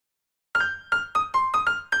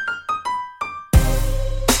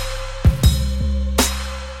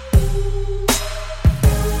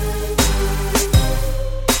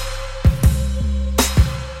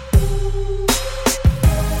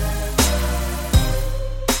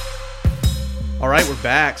right, we're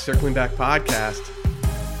back. Circling Back Podcast.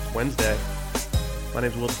 It's Wednesday. My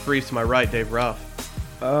name's Will DeFreeze. To my right, Dave Ruff.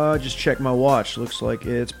 Just check my watch. Looks like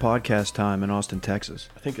it's podcast time in Austin, Texas.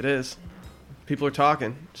 I think it is. People are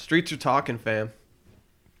talking. Streets are talking, fam.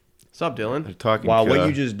 What's up, Dylan? They're talking. Wow, what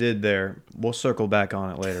you just did there, we'll circle back on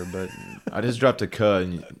it later, but I just dropped a "cuh"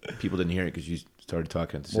 and people didn't hear it because you started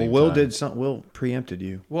talking at the same Will time. did something. Will preempted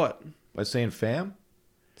you. What? By saying "fam."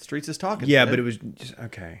 Streets is talking. Yeah, man. but it was just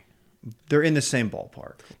okay. They're in the same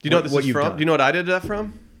ballpark. Do you know what this is you've from? done. Do you know what I did that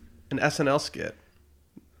from? An SNL skit.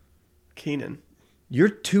 Keenan. You're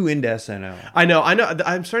too into SNL. I know.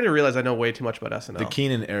 I'm starting to realize I know way too much about SNL. The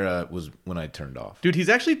Keenan era was when I turned off. Dude, he's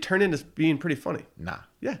actually turned into being pretty funny. Nah.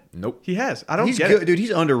 Yeah. Nope. He has. I don't He's get good, it. dude. He's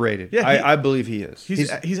underrated. Yeah, I believe he is.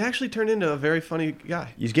 He's actually turned into a very funny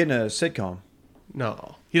guy. He's getting a sitcom.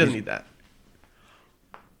 No, he doesn't need that.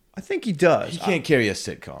 I think he does. He can't carry a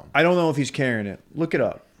sitcom. I don't know if he's carrying it. Look it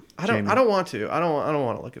up. I don't want to. I don't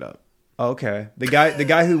want to look it up. Okay. The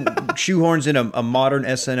guy who shoehorns in a modern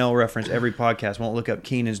SNL reference every podcast won't look up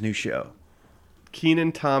Keenan's new show.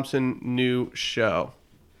 Keenan Thompson new show.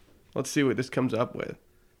 Let's see what this comes up with.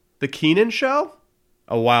 The Keenan Show?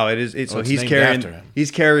 Oh wow, it is. So it's he's named carrying. after him.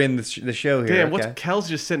 He's carrying the show here. Damn, okay. Kel's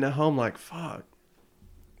just sitting at home like, fuck.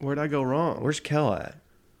 Where'd I go wrong? Where's Kel at?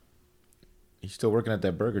 He's still working at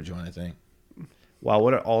that burger joint, I think. Wow,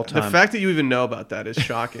 what an The all-time. fact that you even know about that is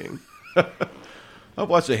shocking. I've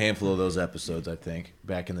watched a handful of those episodes, I think,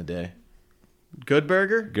 back in the day. Good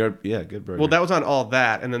Burger? Good burger. Well, that was on All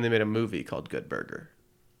That, and then they made a movie called Good Burger.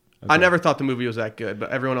 Okay. I never thought the movie was that good,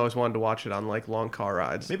 but everyone always wanted to watch it on like long car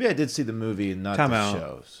rides. Maybe I did see the movie and not Time the out.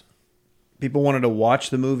 shows. People wanted to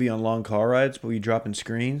watch the movie on long car rides, but we dropping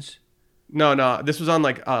screens. No, this was on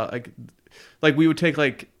like we would take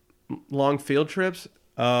like long field trips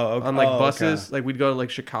Oh, okay. on like buses. Okay. Like we'd go to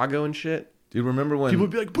like Chicago and shit. Dude, remember when People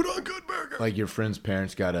would be like, "Put on Good Burger." like your friend's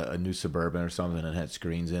parents got a new Suburban or something and had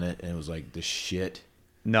screens in it and it was like the shit?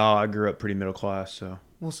 No, I grew up pretty middle class, so.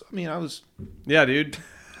 Well, I mean, I was... Yeah, dude.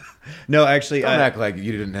 No, actually, Don't act like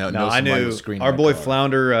you didn't know I somebody knew was screening our that boy car.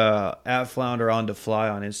 Flounder at Flounder on to Fly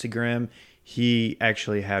on Instagram. He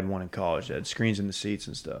actually had one in college that had screens in the seats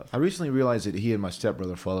and stuff. I recently realized that he and my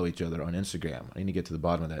stepbrother follow each other on Instagram. I need to get to the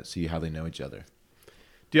bottom of that, see how they know each other.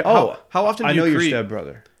 How often do I you know your creep?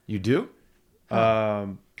 stepbrother. You do?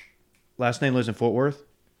 Last name lives in Fort Worth.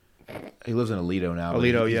 He lives in Alito now. but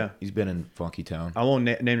Alito, he's- yeah. He's been in Funky Town. I won't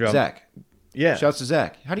name drop. Zach. Yeah. Shouts to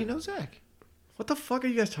Zach. How do you know Zach? What the fuck are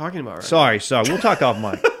you guys talking about right Sorry. We'll talk off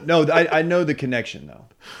mic. No, I know the connection though.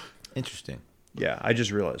 Interesting. Yeah, I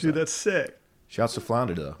just realized. Dude, that. that's sick. Shouts to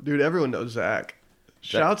Flounder, though. Dude, everyone knows Zach.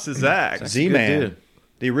 Shouts to Zach. Zach's a Z-Man, good dude.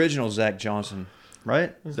 the original Zach Johnson,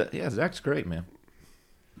 right? Yeah, Zach's great, man.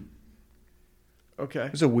 Okay.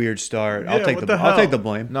 It's a weird start. Yeah, I'll take what the the I'll hell? take the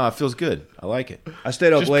blame. No, it feels good. I like it. I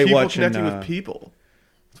stayed up Just late people watching. connecting with people.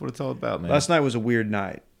 That's what it's all about, man. Last night was a weird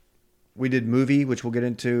night. We did movie, which we'll get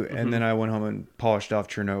into, and then I went home and polished off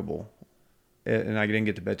Chernobyl, and I didn't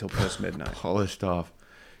get to bed till past midnight. Polished off.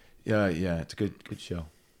 Yeah, it's a good show.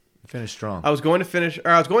 Finished strong. I was going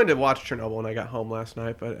to watch Chernobyl when I got home last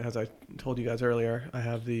night, but as I told you guys earlier, I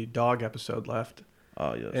have the dog episode left.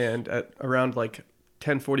 Oh yes. And at around like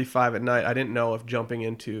 10:45 at night, I didn't know if jumping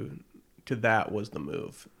into that was the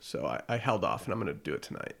move. So I held off, and I'm going to do it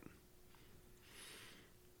tonight.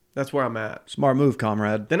 That's where I'm at. Smart move,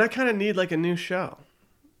 comrade. Then I kind of need like a new show.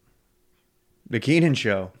 The Keenan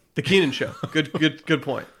Show. The Keenan Show. Good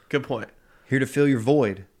point. Good point. Here to fill your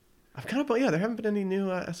void. I've kind of, there haven't been any new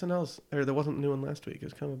SNLs, or there wasn't a new one last week.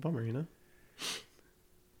 It's kind of a bummer, you know?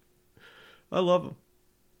 I love them.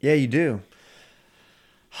 Yeah, you do.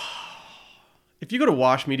 If you go to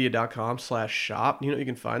washmedia.com/shop, you know what you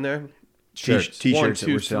can find there? Shirts. T-shirts. One, that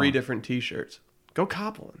two, we're three selling. different T-shirts. Go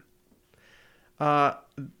cop one. For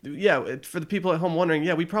the people at home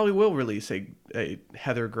wondering, we probably will release a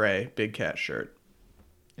Heather Gray Big Cat shirt.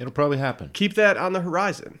 It'll probably happen. Keep that on the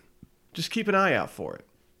horizon. Just keep an eye out for it.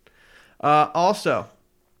 Also,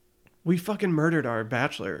 we fucking murdered our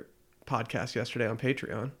Bachelor podcast yesterday on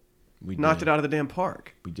Patreon. We Knocked did. it out of the damn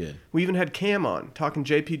park. We did. We even had Cam on, talking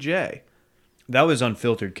JPJ. That was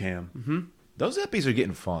unfiltered, Cam. Mm-hmm. Those eppies are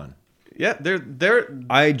getting fun. Yeah, they're.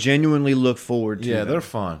 I genuinely look forward to Yeah, them. they're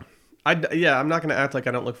fun. I'm not going to act like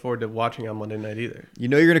I don't look forward to watching on Monday night either. You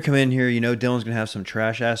know you're going to come in here. You know Dylan's going to have some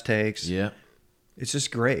trash-ass takes. Yeah. It's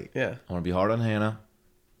just great. Yeah, I want to be hard on Hannah.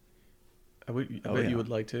 I bet yeah. you would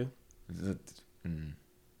like to.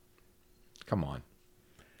 Come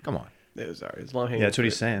on. It was alright. It's long hanging. Yeah, that's what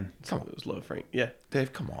he's saying. It was low frame. Yeah.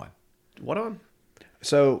 Dave, come on. What on?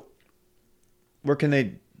 So, where can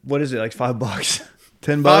they... What is it, like $5?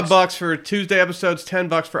 $10. $5 for Tuesday episodes,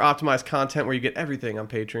 $10 for optimized content where you get everything on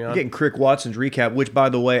Patreon. You're getting Crick Watson's recap, which, by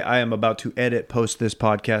the way, I am about to edit post this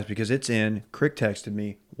podcast because it's in. Crick texted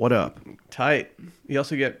me, "What up?" Tight. You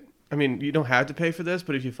also get, I mean, you don't have to pay for this,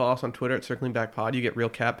 but if you follow us on Twitter at Circling Back Pod, you get Real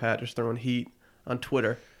Cat Pat just throwing heat on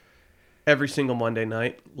Twitter every single Monday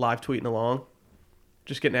night, live tweeting along.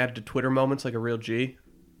 Just getting added to Twitter moments like a real G.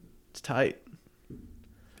 It's tight.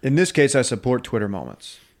 In this case, I support Twitter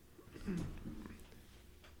moments.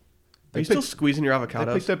 Are you still squeezing your I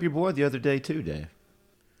avocados? picked up your boy the other day too, Dave.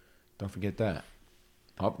 Don't forget that.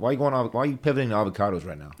 Why are you pivoting to avocados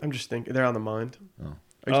right now? I'm just thinking. They're on the mind. Oh.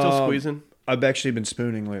 Are you still squeezing? I've actually been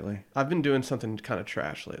spooning lately. I've been doing something kind of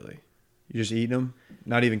trash lately. You just eating them?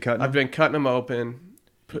 Not even cutting I've them? thing open,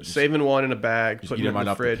 saving one in a bag, putting it in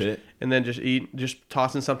the fridge, and then just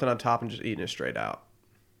tossing something on top and just eating it straight out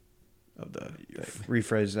of the thing.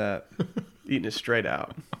 Rephrase that. Eating it straight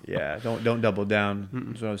out. Yeah, don't double down.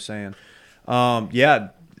 That's what I was saying. Yeah,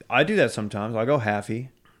 I do that sometimes. I'll go halfy.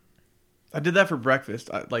 I did that for breakfast.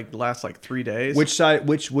 The last 3 days. Which side?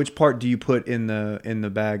 Which part do you put in the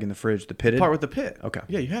bag in the fridge? The pitted part with the pit? Okay.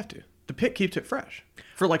 Yeah, you have to. The pit keeps it fresh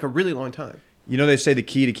for a really long time. You know, they say the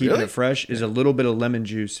key to keeping Really? it fresh is a little bit of lemon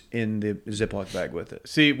juice in the Ziploc bag with it.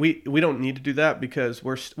 See, we don't need to do that because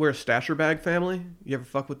we're a stasher bag family. You ever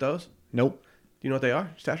fuck with those? Nope. Do you know what they are?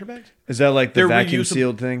 Stasher bags? Is that like the They're vacuum reusable-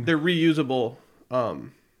 sealed thing? They're reusable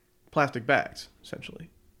plastic bags, essentially.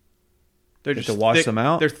 They're You have just to wash thick, them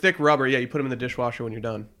out? They're thick rubber. Yeah, you put them in the dishwasher when you're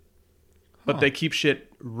done. But they keep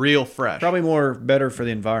shit real fresh. Probably better for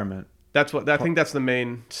the environment. That's what I think. That's the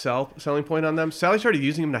main selling point on them. Sally started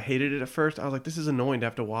using them, and I hated it at first. I was like, "This is annoying to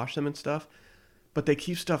have to wash them and stuff," but they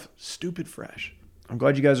keep stuff stupid fresh. I'm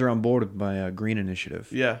glad you guys are on board with my green initiative.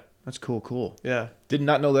 Yeah, That's cool. yeah, Did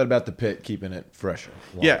not know that about the pit keeping it fresher.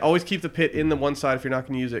 Wow. yeah. Always keep the pit in the one side if you're not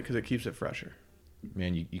going to use it because it keeps it fresher.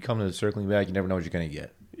 Man, you come to the circling back, you never know what you're going to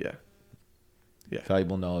get. Yeah,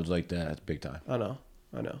 Valuable knowledge like that, that's big time. I know.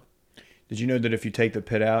 Did you know that if you take the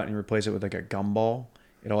pit out and you replace it with like a gumball,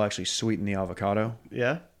 it'll actually sweeten the avocado?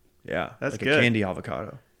 Yeah. Yeah, That's like good. a candy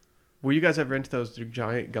avocado. Were you guys ever into those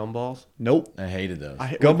giant gumballs? Nope. I hated those.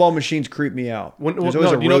 Gumball machines creep me out. Do There's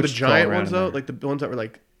always a you know the roach giant crawling ones around though? in there. Like the ones that were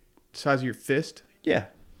like the size of your fist? Yeah,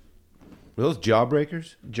 Were those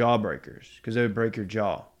jawbreakers? jawbreakers because they would break your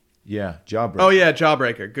jaw. Yeah, jawbreakers. Oh yeah,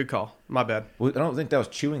 Jawbreaker. Good call. My bad. Well, I don't think that was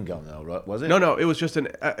chewing gum though, was it? No, it was just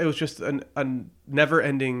a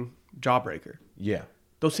never-ending Jawbreaker. Yeah,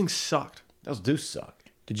 Those things sucked. those do suck.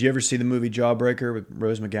 Did you ever see the movie Jawbreaker with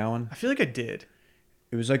Rose McGowan? I feel like I did.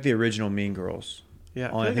 It was like the original Mean Girls. Yeah,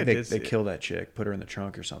 Only I feel think like they see it. kill that chick, put her in the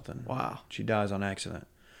trunk or something. Wow, She dies on accident.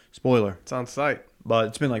 Spoiler. it's on site. But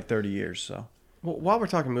it's been like 30 years, so. Well, while we're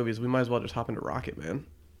talking movies, we might as well just hop into Rocketman.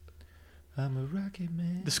 I'm a rocket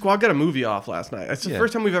man. The squad got a movie off last night. It's the Yeah.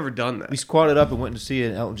 first time we've ever done that. We squatted up and went to see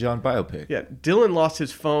an Elton John biopic. Yeah, Dylan lost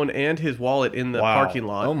his phone and his wallet in the Wow. parking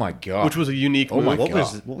lot. Oh my god. Which was a unique Oh move. my What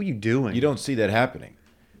God. were you doing? You don't see that happening,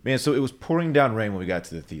 man. So it was pouring down rain when we got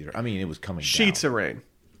to the theater. I mean, it was coming Sheets down. of rain.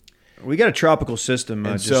 We got a tropical system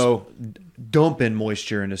And just so- dumping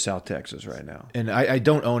moisture into South Texas right now. And I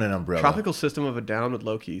don't own an umbrella. Tropical system of a down with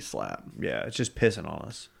low-key slap. Yeah, it's just pissing on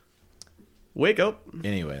us. Wake up.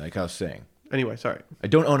 Anyway, like I was saying, Anyway, sorry. I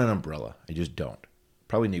don't own an umbrella. I just don't.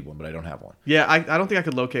 Probably need one, but I don't have one. Yeah, I don't think I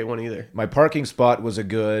could locate one either. My parking spot was a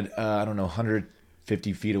good,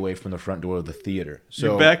 150 feet away from the front door of the theater.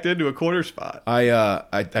 So You backed into a quarter spot.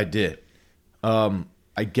 I did.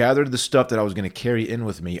 I gathered the stuff that I was going to carry in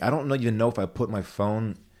with me. I don't even know if I put my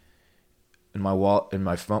phone in my wallet,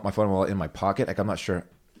 my phone and wallet in my pocket. Like I'm not sure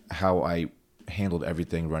how I handled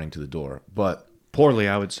everything running to the door, but Poorly,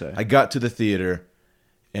 I would say. I got to the theater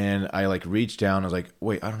and I reached down. I was like,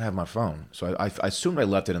 wait, I don't have my phone. So I assumed I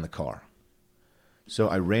left it in the car. So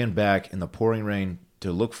I ran back in the pouring rain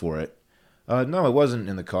to look for it. No, it wasn't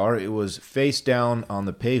in the car. It was face down on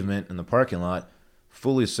the pavement in the parking lot,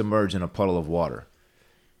 fully submerged in a puddle of water.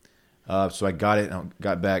 So I got it and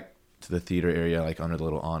got back to the theater area, under the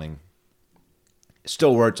little awning. It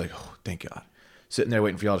still worked. Oh, thank God. Sitting there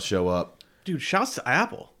waiting for y'all to show up. Dude, shouts to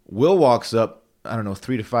Apple. Will walks up,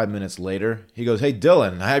 3 to 5 minutes later. He goes, hey,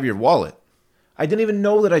 Dylan, I have your wallet. I didn't even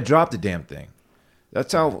know that I dropped the damn thing.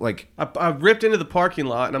 That's how, I ripped into the parking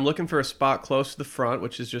lot, and I'm looking for a spot close to the front,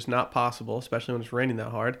 which is just not possible, especially when it's raining that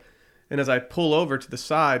hard. And as I pull over to the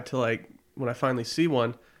side to, when I finally see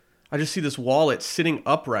one, I just see this wallet sitting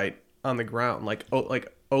upright on the ground,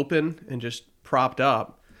 open and just propped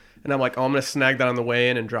up. And I'm like, oh, I'm going to snag that on the way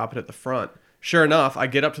in and drop it at the front. Sure enough, I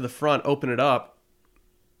get up to the front, open it up.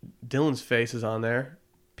 Dylan's face is on there.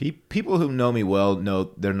 people who know me well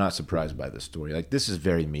know they're not surprised by this story. This is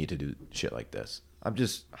very me to do shit like this.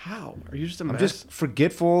 How? Are you just a I'm mess? just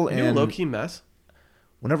forgetful, Are you a and low-key mess?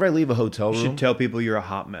 whenever I leave a hotel You room, should tell people you're a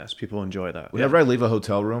hot mess. People enjoy that. whenever I leave a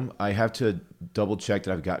hotel room, I have to double check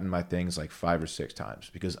that I've gotten my things like 5 or 6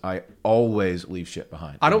 times because I always leave shit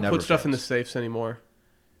behind. I It don't never put stuff in the fails. safes anymore.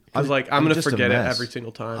 Because I'm going to just a forget it mess. every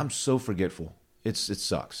single time. I'm so forgetful. It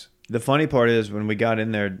sucks. The funny part is when we got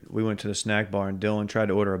in there, we went to the snack bar and Dylan tried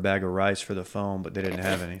to order a bag of rice for the phone, but they didn't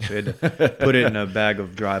have any. So he had to put it in a bag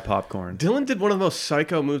of dry popcorn. Dylan did one of the most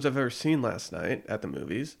psycho moves I've ever seen last night at the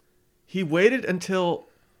movies. He waited until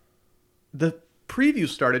the preview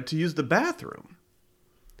started to use the bathroom.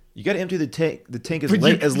 You got to empty the tank as But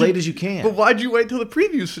late as you can. But why'd you wait till the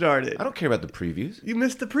preview started? I don't care about the previews. You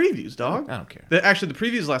missed the previews, dog. I don't care. Actually, the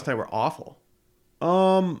previews last night were awful.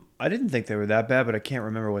 I didn't think they were that bad, but I can't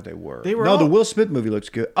remember what they were. They were the all- Will Smith movie looks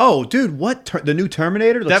good. Oh, dude, what? The new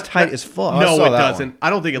Terminator looks tight as fuck. I No, saw it that doesn't. one. I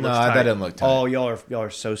don't think it looks tight. That doesn't look tight. Oh, y'all are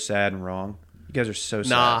so sad and wrong. You guys are so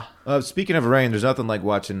sad. Nah. Speaking of rain, there's nothing like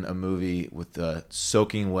watching a movie with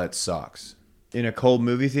soaking wet socks In a cold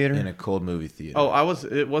movie theater? in a cold movie theater. Oh,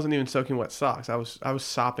 it wasn't even soaking wet socks. I was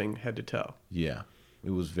sopping head to toe. Yeah,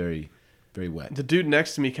 it was very, very wet. The dude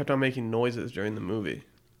next to me kept on making noises during the movie.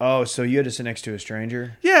 Oh, so you had to sit next to a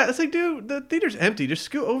stranger? Yeah, it's like, dude, the theater's empty. Just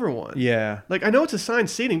scoot over one. Yeah. Like, I know it's assigned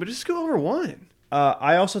seating, but just scoot over one.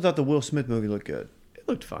 I also thought the Will Smith movie looked good. It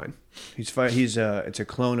looked fine. It's a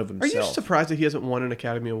clone of Are himself. you surprised that he hasn't won an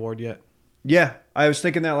Academy Award yet? Yeah, I was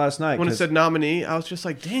thinking that last night. When it 'cause- said nominee, I was just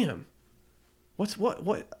like, damn.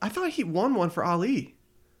 What? I thought he won one for Ali.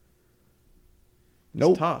 It's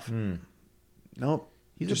Nope. tough. Nope.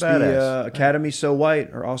 He's Just a badass. The Academy so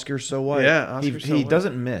white or Oscars so white. Yeah, He Oscar's so he white.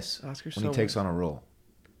 doesn't miss Oscar's when so he takes white. on a role.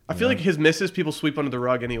 I feel like his misses people sweep under the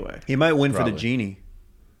rug anyway. He might win for Probably. the genie.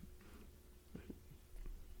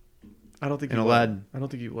 I don't think And he will. Aladdin. I don't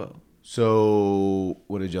think he will. So,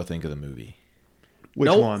 what did y'all think of the movie? Which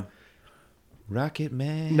Nope. one?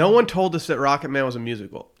 Rocketman. No one told us that Rocketman was a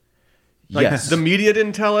musical. Like, Yes. the media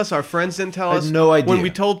didn't tell us. Our friends didn't tell I had us. no idea. When we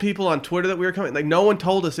told people on Twitter that we were coming, like, no one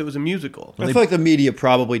told us it was a musical. I feel like the media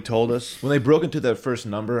probably told us. When they broke into that first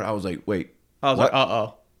number, I was like, wait. I was what? like,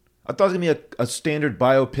 uh-oh. I thought it was going to be a standard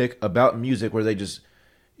biopic about music where they just,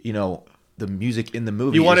 the music in the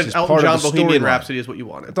movie. You is wanted just Elton part of John the Bohemian storyline. Rhapsody is what you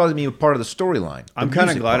I wanted. thought it was going to be part of the storyline. I'm the kind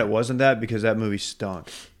of music glad part. it wasn't that because that movie stunk.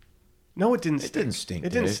 No, it didn't stink. didn't stink, It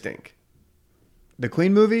didn't Dave. stink. The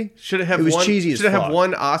Queen movie? Should it have It was won, cheesy as Should it have fuck.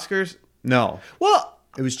 won Oscars? No. Well,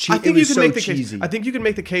 It was I cheesy. think It was you so can make the cheesy. case. I think you can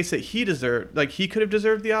make the case that he deserved, like, he could have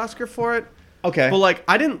deserved the Oscar for it. Okay. But, like,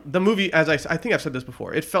 I didn't. The movie, I think I've said this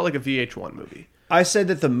before. It felt like a VH1 movie. I said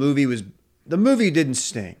that the movie didn't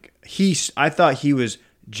stink. I thought he was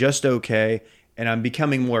just okay, and I'm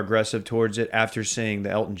becoming more aggressive towards it after seeing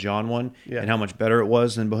the Elton John one Yeah. and how much better it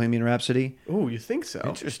was than Bohemian Rhapsody. Oh, you think so?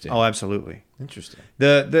 Interesting. Oh, absolutely. Interesting.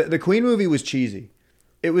 The Queen movie was cheesy.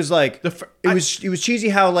 It was like The fir- it was cheesy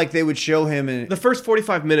how like they would show him The first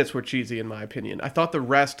 45 minutes were cheesy, in my opinion. I thought the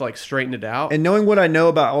rest, like, straightened it out. and knowing what I know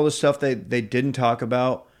about all the stuff they didn't talk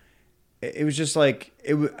about, it was just like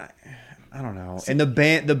it was. I don't know. And the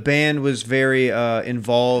band was very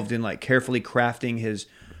involved in like carefully crafting his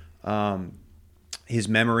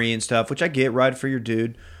memory and stuff, which I get, right, for your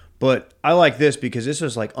dude. But I like this because this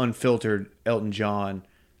was like unfiltered Elton John,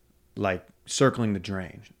 like circling the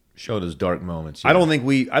drain. Showed his dark moments. I don't think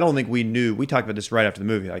we knew. We talked about this right after the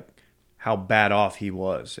movie, like how bad off he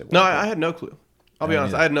was. at one No, point. I had no clue. I'll be I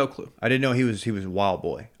honest. knew. I had no clue. I didn't know he was a wild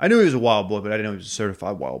boy. I knew he was a wild boy, but I didn't know he was a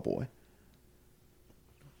certified wild boy.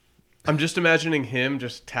 I'm just imagining him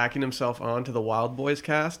just tacking himself onto the Wild Boys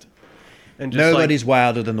cast. And just Nobody's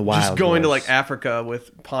wilder than the wild. just going to, boys. like, Africa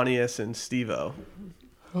with Pontius and Steve-O.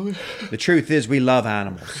 The truth is, we love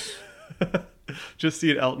animals. Just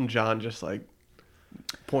seeing Elton John just, like,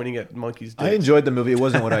 pointing at monkeys' I dicks. enjoyed the movie. It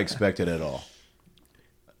wasn't what I expected at all.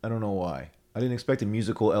 I don't know why. I didn't expect a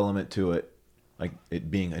musical element to it, like it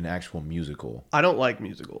being an actual musical. I don't like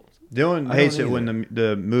musicals. Dylan I hates don't it when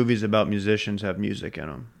the movies about musicians have music in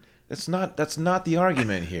them. That's not the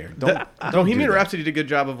argument here. Don't do Bohemian that. Rhapsody did a good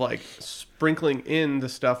job of, like, sprinkling in the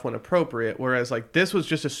stuff when appropriate, whereas, like, this was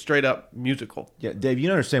just a straight-up musical. Yeah, Dave, you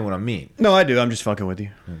don't understand what I mean. No, I do. I'm just fucking with you.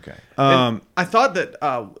 Okay. And I thought that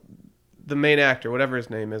the main actor, whatever his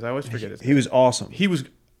name is, I always forget his name. He was awesome. He was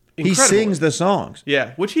He incredible. sings the songs.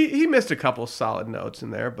 Yeah, which he missed a couple solid notes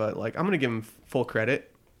in there, but, like, I'm going to give him full credit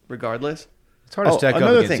regardless. It's hard to stack up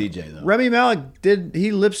another against thing. EJ though. Remy Malek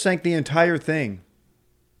he lip synced the entire thing.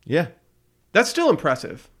 Yeah. That's still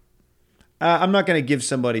impressive. I'm not going to give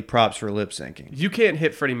somebody props for lip syncing. You can't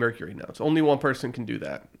hit Freddie Mercury notes. Only one person can do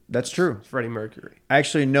that. That's true. Freddie Mercury.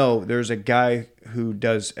 Actually, no. There's a guy who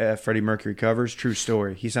does Freddie Mercury covers. True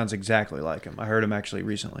story. He sounds exactly like him. I heard him actually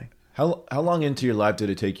recently. How long into your life did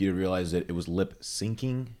it take you to realize that it was lip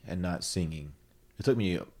syncing and not singing? It took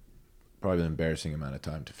me probably an embarrassing amount of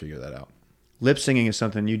time to figure that out. Lip singing is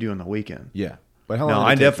something you do on the weekend. Yeah. But how No, long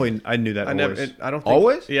I did it take you? definitely I knew that. I always. never. I don't think,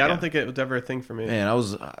 Always? Yeah, I don't think it was ever a thing for me. Man, I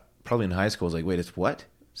was probably in high school. I was like, wait, it's what?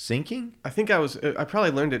 Syncing? I think I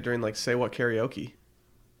probably learned it during like Say What Karaoke.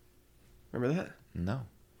 Remember that? No.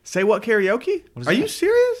 Say What Karaoke? What is Are you that?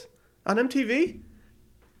 serious? On MTV?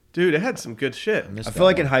 Dude, it had some good shit. missed I that feel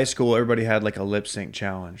like one. in high school everybody had like a lip sync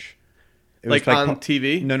challenge. It Like on pa-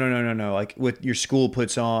 TV? No. Like with your school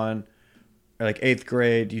puts on, or like 8th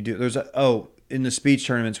grade, you do. In the speech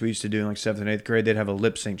tournaments we used to do in like 7th and 8th grade, they'd have a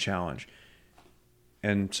lip sync challenge.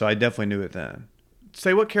 And so I definitely knew it then.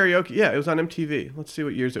 Say What Karaoke? Yeah, it was on MTV. Let's see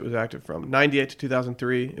what years it was active from. 98 to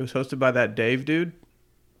 2003. It was hosted by that Dave dude.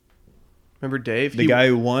 Remember Dave? The guy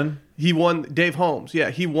who won, He won. Dave Holmes. Yeah,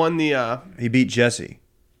 he won the. he beat Jesse,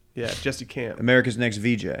 Jesse Camp. America's Next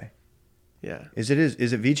VJ. Yeah. Is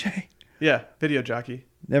it VJ? Yeah, video jockey.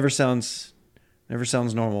 Never sounds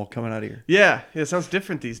normal coming out of here. Yeah, it sounds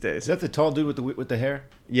different these Is days. that the tall dude with the hair?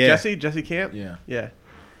 Yeah. Jesse Camp? Yeah. Yeah.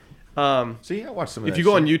 See, I watched some of If that you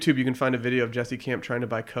go shit. on YouTube, you can find a video of Jesse Camp trying to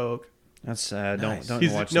buy Coke. That's sad. Nice. Don't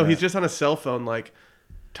He's watch no, that. he's just on a cell phone, like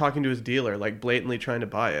talking to his dealer, like blatantly trying to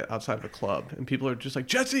buy it outside of a club, and people are just like,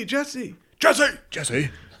 Jesse. Jesse. Time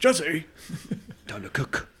to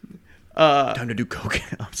cook. Time to do coke.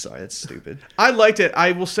 I'm sorry, that's stupid. I liked it.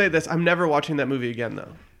 I will say this: I'm never watching that movie again,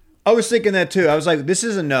 though. I was thinking that too. I was like, this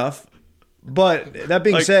is enough. But that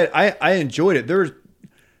being Like- said, I enjoyed it.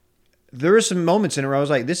 There were some moments in it where I was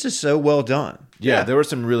like, this is so well done. Yeah, Yeah. there were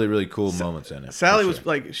some really, really cool moments in it. Sally for was sure.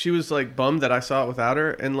 like, she was like bummed that I saw it without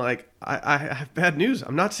her, and like, I have bad news.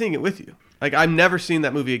 I'm not seeing it with you. Like, I'm never seeing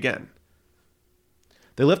that movie again.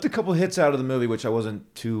 They left a couple hits out of the movie, which I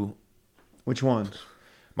wasn't too. Which ones?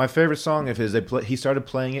 My favorite song of his, he started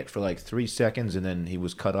playing it for like 3 seconds, and then he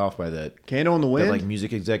was cut off by that, Candle in the Wind? like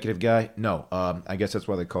music executive guy. No, I guess that's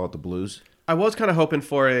why they call it the blues. I was kind of hoping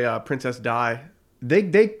for a Princess Di.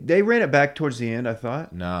 They ran it back towards the end, I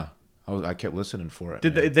thought. Nah, I kept listening for it.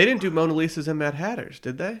 Did man. they didn't do Mona Lisa's and Mad Hatters,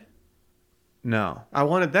 did they? No. I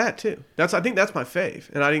wanted that too. I think that's my fave,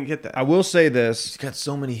 and I didn't get that. I will say this. He's got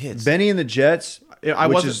so many hits. Benny and the Jets, I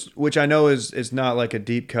which I know is not like a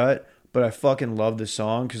deep cut, but I fucking love the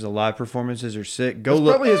song because the live performances are sick. Go It's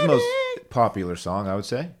look. probably his most popular song, I would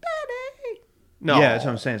say. No, Yeah, that's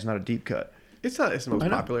what I'm saying. It's not a deep cut. It's not. It's the most I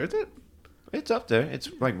know. popular, is it? It's up there. It's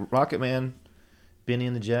like Rocketman, Benny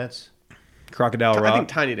and the Jets, Crocodile Rock. I think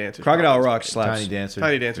Tiny Dancer. Crocodile Rock slaps. Tiny Dancer.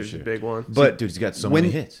 Tiny Dancer's for a sure. big one. But dude, he's got so when,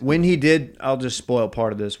 many hits. When he did, I'll just spoil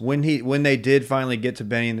part of this. When they did finally get to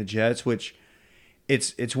Benny and the Jets, which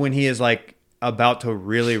it's when he is like about to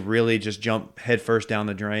really, really just jump headfirst down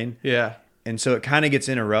the drain. Yeah. And so it kind of gets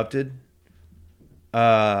interrupted.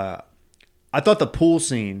 I thought the pool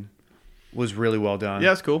scene was really well done. Yeah,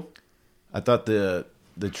 that's cool. I thought the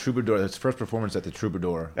Troubadour, his first performance at the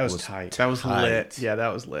Troubadour, That was tight. That was Tight. lit. Yeah,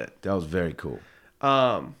 that was lit. That was very cool.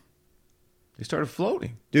 Um, They started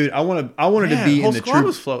floating. Dude, I wanted to be whole in the squad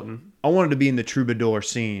was floating. I wanted to be in the Troubadour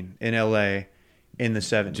scene in LA in the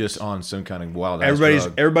 70s. Just on some kind of wild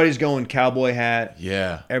Everybody's going cowboy hat.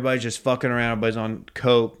 Yeah. Everybody's just fucking around. Everybody's on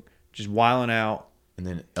coke, just wilding out. And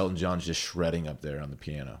then Elton John's just shredding up there on the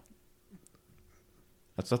piano.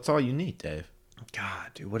 That's all you need, Dave.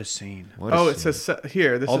 God, dude, what a scene. What a Oh, it scene. says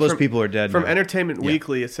here. This All is those from, people are dead From now. Entertainment Yeah.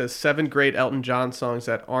 Weekly, it says 7 great Elton John songs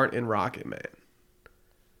that aren't in Rocketman.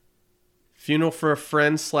 Funeral for a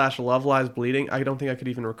Friend / Love Lies Bleeding. I don't think I could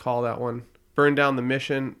even recall that one. Burn Down the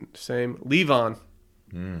Mission. Same. Leave On.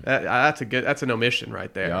 That's an omission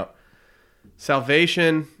right there. Yep.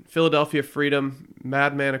 Salvation. Philadelphia Freedom.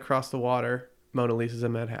 Madman Across the Water. Mona Lisa's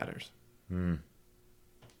and Mad Hatters.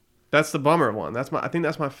 That's the bummer one. I think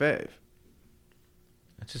that's my fave.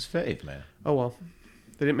 That's his fave, man. Oh well,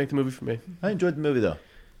 they didn't make the movie for me. I enjoyed the movie, though.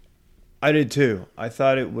 I did too. I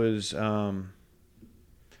thought it was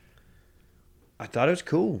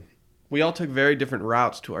cool. We all took very different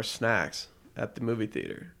routes to our snacks at the movie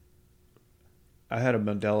theater. I had a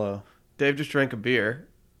Modelo. Dave just drank a beer,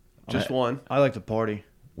 just one. I like to party.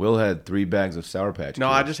 Will had 3 bags of Sour Patch No,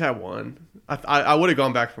 Kids. I just had one. I would have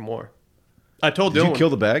gone back for more. I told Did Dylan. you kill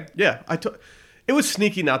the bag? Yeah, it was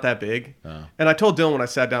sneaky, not that big. Oh. And I told Dylan when I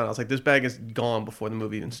sat down, I was like, "This bag is gone before the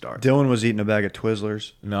movie even starts." Dylan was eating a bag of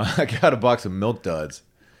Twizzlers. No, I got a box of Milk Duds.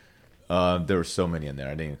 There were so many in there.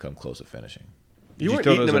 I didn't even come close to finishing. You you weren't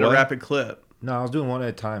throw eating those them at a away? rapid clip. No, I was doing one at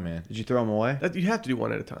a time, man. Did you throw them away? You have to do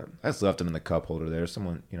one at a time. I just left them in the cup holder there.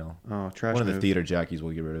 Someone, Oh, trash one of the move. theater jackies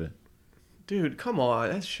will get rid of it. Dude, come on.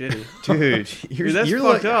 That's shitty. Dude, that's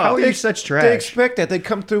fucked up. How are you such trash? They expect that. They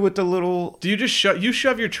come through with the little... Do you just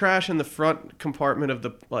shove your trash in the front compartment of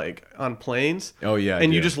the, like, on planes? Oh, yeah, I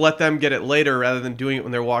And you do. just let them get it later rather than doing it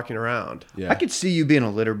when they're walking around. Yeah. I could see you being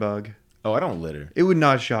a litter bug. Oh, I don't litter. It would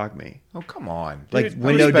not shock me. Oh, come on. Like, Dude,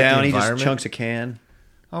 window respect the down, he just environment. chunks a can.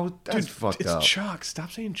 Oh, that's fucked It's up. chunk.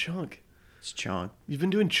 Stop saying chunk. It's chunk. You've been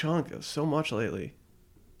doing chunk so much lately.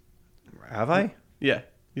 Have I? Yeah,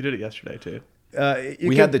 you did it yesterday too.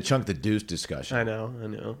 We had the chunk the deuce discussion. I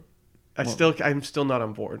know. I'm still not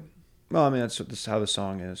on board. Well, I mean, that's how the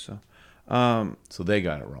song is. So, So they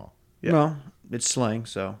got it wrong. Yeah. well, it's slang,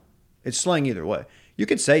 so it's slang either way. You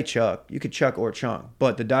could say chuck, you could chuck or chunk,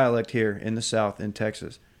 but the dialect here in the South, in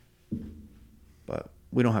Texas. But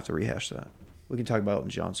we don't have to rehash that. We can talk about Elton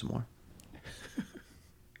John some more.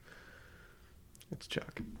 It's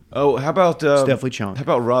Chuck. Oh, how about... It's definitely chunk. How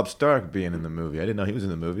about Rob Stark being in the movie? I didn't know he was in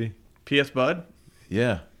the movie. P.S. Bud.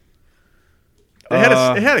 Yeah. It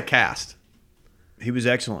had a cast. He was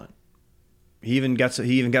excellent. He even got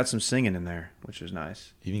some singing in there, which was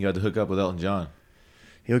nice. He even got to hook up with Elton John.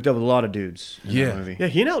 He hooked up with a lot of dudes in Yeah. that movie. Yeah,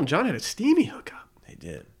 he and Elton John had a steamy hookup. They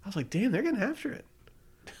did. I was like, damn, they're getting after it.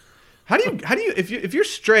 How do you if you're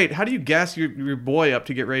straight, how do you gas your boy up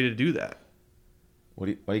to get ready to do that? Why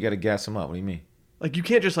do you got to gas him up? What do you mean? Like, you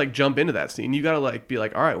can't just like jump into that scene. You got to like be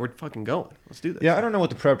like, all right, we're fucking going. Let's do this. Yeah, I don't know what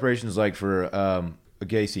the preparation is like for a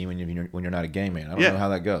gay scene when you're not a gay man. I don't know how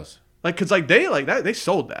that goes. Like, cause like they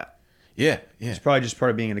sold that. Yeah, yeah. It's probably just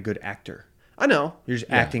part of being a good actor. I know. You're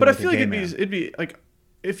just acting But I like feel a like gay it'd man. be like,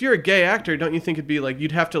 if you're a gay actor, don't you think it'd be like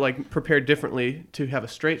you'd have to like prepare differently to have a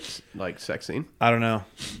straight like sex scene? I don't know.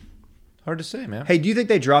 Hard to say, man. Hey, do you think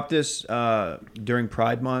they dropped this during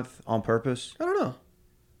Pride Month on purpose? I don't know.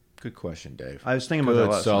 Good question, Dave. I was thinking about that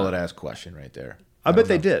Good, last solid night. ass question right there. I bet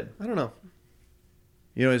they did. I don't know.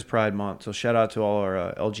 You know, it's Pride Month, so shout out to all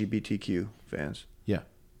our LGBTQ fans. Yeah.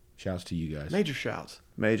 Shouts to you guys. Major shouts.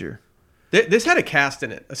 Major. This had a cast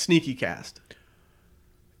in it, a sneaky cast.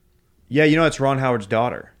 Yeah, you know, it's Ron Howard's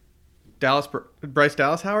daughter. Bryce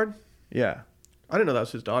Dallas Howard. Yeah. I didn't know that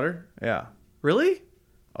was his daughter. Yeah. Really?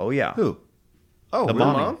 Oh, yeah. Who? Oh, The really?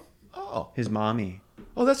 mommy. Mom? Oh. His mommy.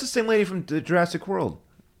 Oh, that's the same lady from the Jurassic World.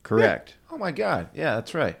 Correct. Oh my God. Yeah,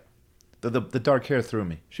 that's right. The dark hair threw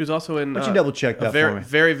me. She was also in. Why don't you double check a that very, for me?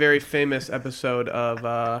 very, very famous episode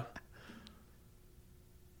of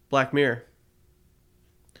Black Mirror.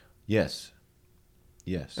 Yes.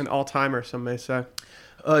 Yes. An all-timer, some may say.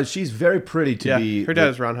 She's very pretty to Yeah, be. her dad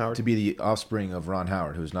is Ron Howard. To be the offspring of Ron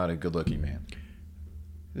Howard, who's not a good-looking man.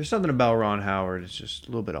 There's something about Ron Howard. It's just a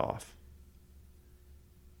little bit off.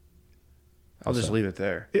 I'll just leave it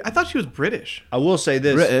there. I thought she was British. I will say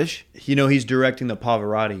this. British. You know, he's directing the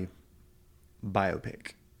Pavarotti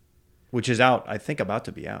biopic, which is out, I think, about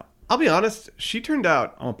to be out. I'll be honest, she turned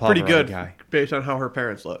out I'm a pretty Pavarotti good guy. based on how her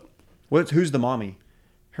parents look. Who's the mommy?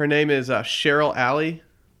 Her name is Cheryl Alley.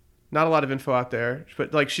 Not a lot of info out there,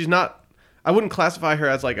 but like she's not. I wouldn't classify her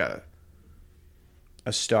as like a.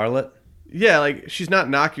 A starlet? Yeah, like she's not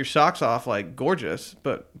knock your socks off like gorgeous,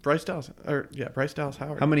 but Bryce Dallas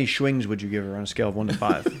Howard. How many swings would you give her on a scale of 1 to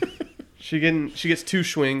 5? She gets 2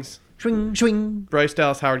 swings. Swing, swing, Bryce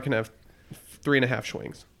Dallas Howard can have 3.5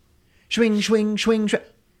 swings. swing, swing, swing, swing.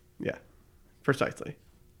 Yeah, precisely.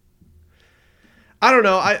 I don't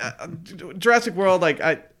know. I Jurassic World, like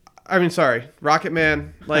I mean, sorry,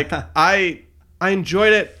 Rocketman. Like I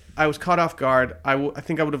enjoyed it. I was caught off guard. I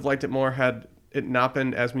think I would have liked it more had it not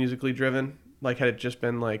been as musically driven. Like had it just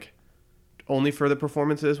been like only for the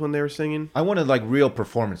performances when they were singing. I wanted like real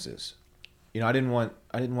performances. You know, I didn't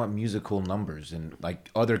want musical numbers and like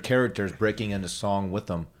other characters breaking into song with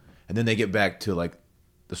them, and then they get back to like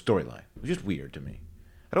the storyline. It was just weird to me.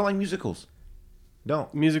 I don't like musicals.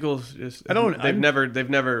 Don't. Musicals just They've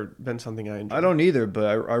never been something I enjoy. I don't either, but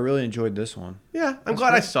I really enjoyed this one. Yeah, I'm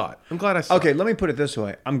glad I saw it. Okay, let me put it this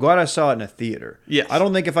way. I'm glad I saw it in a theater. Yes. I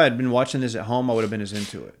don't think if I had been watching this at home, I would have been as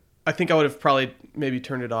into it. I think I would have probably maybe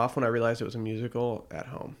turned it off when I realized it was a musical at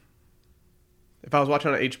home. If I was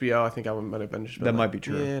watching on HBO, I think I might have been just. That might be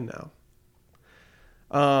true. Yeah, no.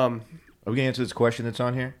 Are we gonna answer this question that's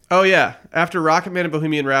on here? Oh yeah. After Rocketman and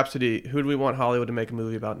Bohemian Rhapsody, who do we want Hollywood to make a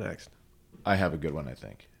movie about next? I have a good one. I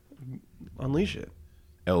think Unleash it.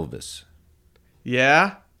 Elvis.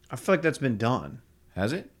 Yeah. I feel like that's been done.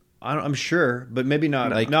 Has it? I'm sure, but maybe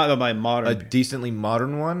not. Like, not by modern. A decently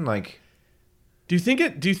modern one, like. Do you think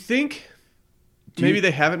maybe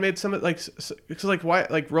they haven't made some like because like why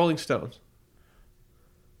like Rolling Stones?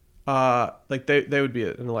 Like they would be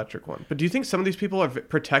an electric one. But do you think some of these people are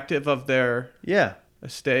protective of their Yeah.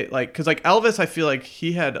 estate? Like, because like Elvis, I feel like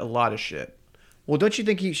he had a lot of shit. Well, don't you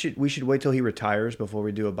think we should wait till he retires before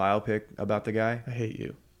we do a biopic about the guy? I hate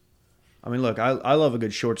you. I mean, look, I love a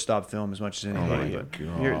good shortstop film as much as Oh anybody. my but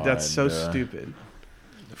God. That's so stupid.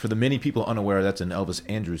 For the many people unaware, that's an Elvis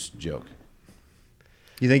Andrews joke.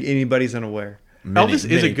 you think anybody's unaware? Elvis is a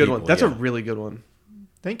many good one. people, That's a yeah. really good one.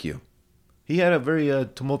 Thank you. He had a very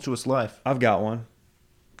tumultuous life. I've got one.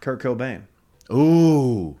 Kurt Cobain.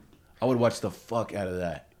 Ooh, I would watch the fuck out of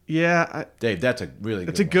that. Yeah, Dave, that's a really good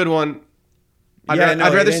it's a good one. I'd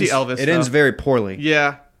No, rather it see ends- Elvis. It ends though. very poorly.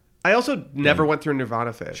 Yeah. I also never went through a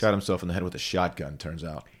Nirvana phase. Shot himself in the head with a shotgun, turns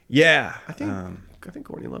out. Yeah. I think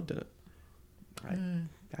Courtney Love did it.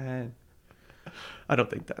 I- I don't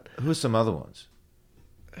think that. Who's some other ones?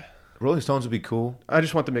 Rolling Stones would be cool. I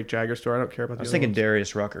just want the Mick Jagger story. I don't care about the I was other thinking ones.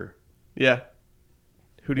 Darius Rucker. Yeah.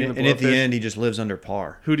 Who do you And at the end, he just lives under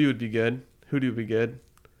par. Who do you would be good? Who do you would be good?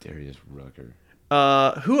 Darius Rucker.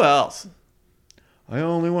 Who else? I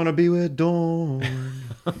only want to be with Dawn.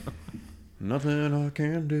 Nothing I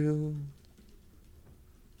can do.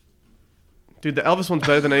 Dude, the Elvis one's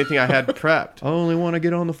better than anything I had prepped. I only want to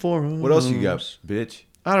get on the forum. What else you got, bitch?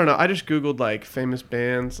 I don't know. I just Googled like famous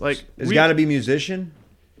bands. Like It's got to be musician.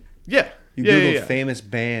 Yeah. You yeah, Googled yeah. famous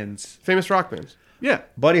bands. Famous rock bands. Yeah.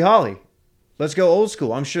 Buddy Holly. Let's go old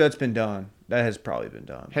school. I'm sure that's been done. That has probably been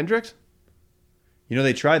done. Hendrix? You know,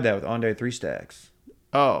 they tried that with Andre Three Stacks.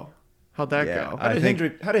 Oh. How'd that Yeah, go? How did think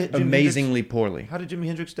Jimi Amazingly poorly. How did Jimi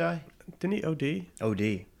Hendrix die? Didn't he OD? OD.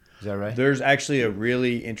 Is that right? There's actually a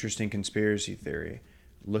really interesting conspiracy theory.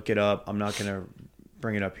 Look it up. I'm not going to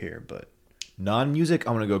bring it up here, but Non-music,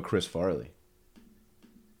 I'm gonna go Chris Farley.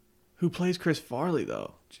 Who plays Chris Farley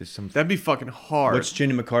though? Just some. That'd be fucking hard. what's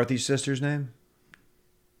Jenny McCarthy's sister's name?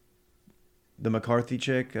 The McCarthy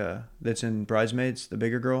chick that's in Bridesmaids, the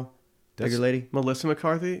bigger girl, bigger lady. Melissa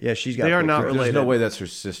McCarthy? Yeah, she's got. They are big not tits. related. There's no way that's her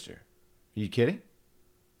sister. Are you kidding?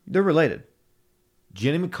 They're related.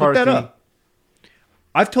 Jenny Look McCarthy. that up.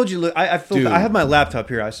 I've told you. Look, I feel. Dude. I have my laptop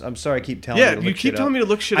here. I'm sorry. I keep telling Yeah, you. To you look keep shit telling up. me to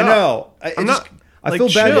look shit I up. know. I'm not. I like, feel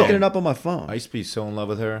bad chill. looking it up on my phone. I used to be so in love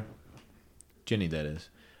with her. Jenny, that is.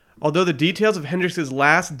 Although the details of Hendrix's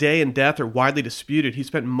last day and death are widely disputed, he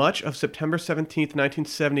spent much of September 17th,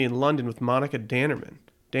 1970 in London with Monica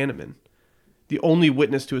Danneman, the only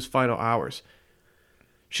witness to his final hours.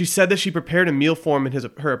 She said that she prepared a meal for him in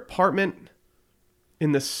her apartment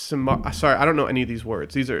in the sorry, I don't know any of these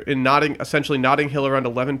words. These are in essentially Notting Hill around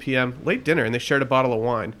 11 p.m. Late dinner, and they shared a bottle of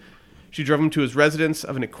wine. She drove him to his residence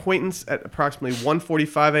of an acquaintance at approximately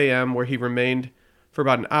 1:45 a.m., where he remained for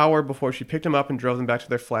about an hour before she picked him up and drove them back to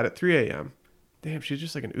their flat at 3 a.m. Damn, she's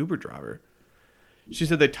just like an Uber driver. She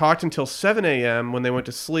said they talked until 7 a.m. When they went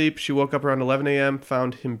to sleep, she woke up around 11 a.m.,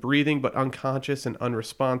 found him breathing but unconscious and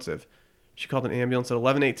unresponsive. She called an ambulance at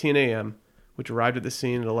 11:18 a.m., which arrived at the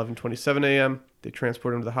scene at 11:27 a.m. They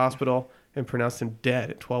transported him to the hospital and pronounced him dead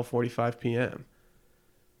at 12:45 p.m.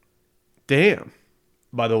 Damn.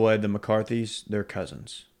 By the way, the McCarthys, they're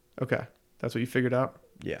cousins. Okay, that's what you figured out?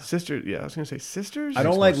 Yeah. Sisters? Yeah, I was going to say sisters? I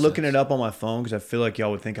don't Makes like more looking sense. it up on my phone because I feel like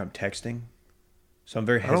y'all would think I'm texting. So I'm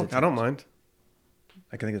very hesitant. I don't mind.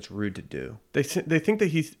 I think it's rude to do. They think that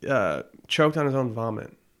he choked on his own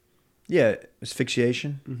vomit. Yeah,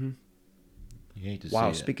 asphyxiation. Mm-hmm. You hate to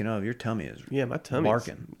Wow, see speaking of, your tummy is Yeah, my tummy's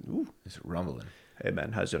barking. Ooh. It's rumbling. Hey,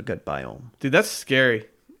 man, how's your gut biome? Dude, that's scary.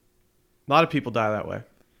 A lot of people die that way.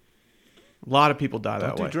 A lot of people die Don't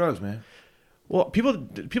that do way. drugs, man. Well, people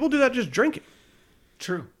do that just drinking.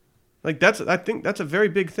 True. Like I think that's a very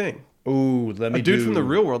big thing. Ooh, let me A dude do... from the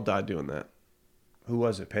real world died doing that. Who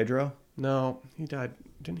was it, Pedro? No, he died.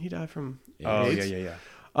 Didn't he die from Oh, AIDS?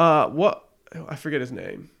 yeah. What? I forget his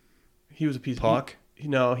name. He was a piece Puck?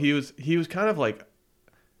 No, he was kind of like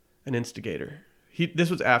an instigator. This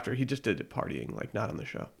was after he just did it partying, like not on the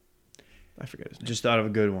show. I forget his name. Just thought of a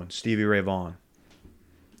good one. Stevie Ray Vaughan.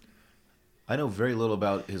 I know very little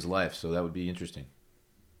about his life, so that would be interesting.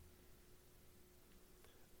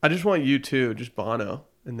 I just want you to just Bono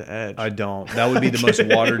and the Edge. I don't. That would be the most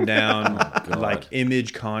watered down, God. like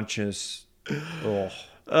image conscious. Oh,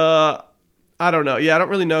 I don't know. Yeah, I don't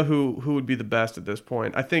really know who would be the best at this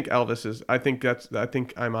point. I think Elvis is. I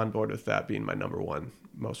think I'm on board with that being my number one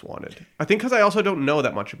most wanted. I think because I also don't know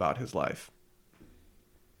that much about his life.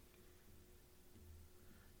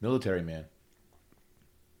 Military man.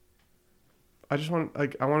 I just want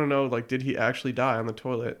I want to know did he actually die on the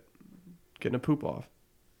toilet getting a poop off?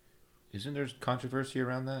 Isn't there controversy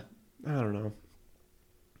around that? I don't know.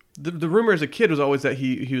 The rumor as a kid was always that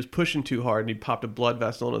he was pushing too hard and he popped a blood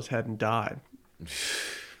vessel in his head and died.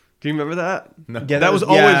 Do you remember that? No. Yeah, that was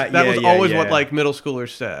always what like middle schoolers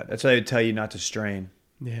said. That's why they tell you not to strain.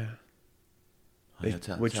 Yeah. Oh, yeah,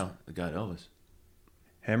 tell the guy Elvis.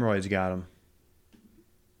 Hemorrhoids got him.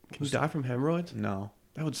 Can you die from hemorrhoids? No.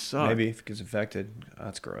 That would suck. Maybe if it gets infected.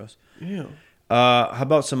 That's gross. Ew. How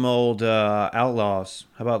about some old outlaws?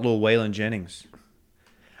 How about little Waylon Jennings?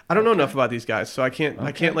 I don't know enough about these guys, so I can't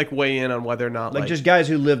like weigh in on whether or not Like just guys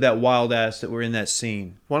who lived that wild ass that were in that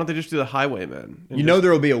scene. Why don't they just do the Highwaymen? You know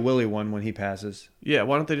there will be a Willie one when he passes. Yeah,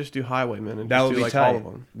 why don't they just do Highwaymen and That just would do be like tight. all of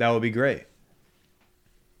them? That would be great.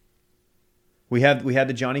 We had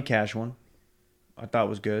the Johnny Cash one. I thought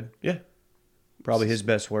was good. Yeah. Probably his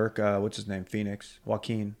best work. What's his name? Phoenix.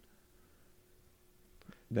 Joaquin.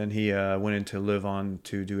 Then he went into live on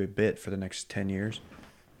to do a bit for the next 10 years.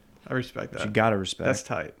 I respect that. You gotta respect. That's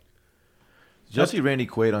tight. Did y'all see Randy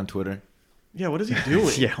Quaid on Twitter? Yeah, what is he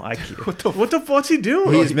doing? Yeah, What the fuck's he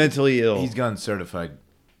doing? he's mentally ill. He's gone certified.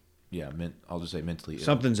 Yeah, I'll just say mentally ill.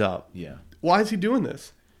 Something's up. Yeah. Why is he doing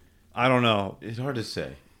this? I don't know. It's hard to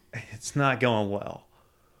say. It's not going well.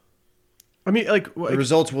 I mean, like, The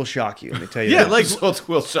results will shock you. Let me tell you. yeah, that. like Results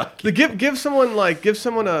will shock you. give someone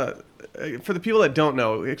a for the people that don't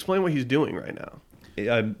know, explain what he's doing right now.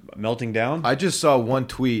 Melting down. I just saw one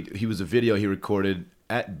tweet. He was a video he recorded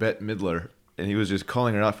at Bette Midler, and he was just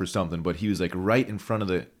calling her out for something. But he was like right in front of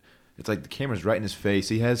the. It's like the camera's right in his face.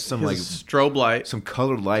 He has some like strobe light. some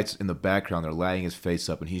colored lights in the background. They're lighting his face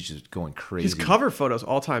up, and he's just going crazy. His cover photo's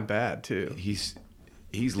all time bad too. He's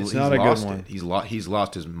not a good lost one. it. He's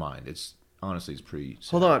lost his mind. It's honestly it's pretty.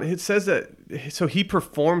 Sad. Hold on, it says that so he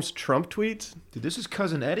performs Trump tweets. Dude, this is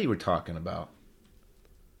Cousin Eddie we're talking about.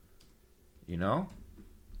 You know?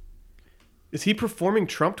 Is he performing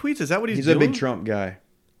Trump tweets? Is that what he's a doing? big Trump guy.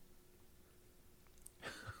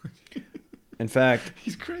 In fact,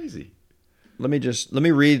 He's crazy. let me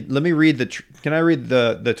read can I read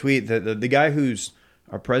the tweet that the guy who's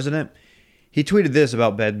our president, he tweeted this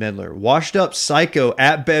about Bette Midler. Washed up psycho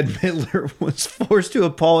at Bette Midler was forced to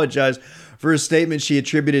apologize for a statement she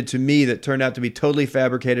attributed to me that turned out to be totally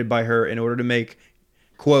fabricated by her in order to make,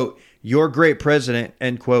 quote, your great president,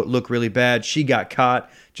 end quote, look really bad. She got caught,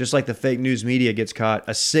 just like the fake news media gets caught.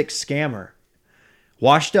 A sick scammer.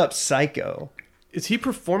 Washed up psycho. Is he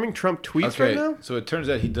performing Trump tweets Okay, right now? so it turns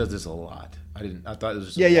out he does this a lot. I thought it was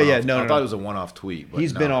just Yeah. I thought it was a one-off tweet. But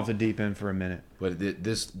He's no. been off the deep end for a minute. But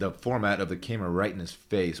the format of the camera right in his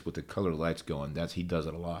face with the color lights going, he does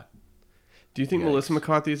it a lot. Do you think Yikes. Melissa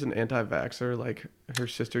McCarthy is an anti-vaxxer like her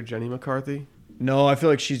sister Jenny McCarthy? No, I feel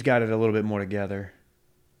like she's got it a little bit more together.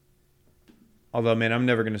 Although, man, I'm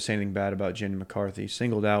never going to say anything bad about Jenny McCarthy.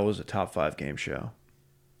 Singled Out was a top 5 game show.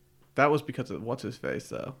 That was because of what's his face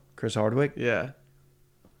though. Chris Hardwick? Yeah.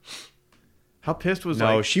 How pissed was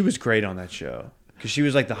No, like she was great on that show. Because she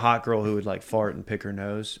was like the hot girl who would like fart and pick her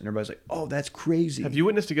nose. And everybody's like, oh, that's crazy. Have you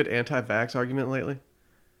witnessed a good anti-vax argument lately?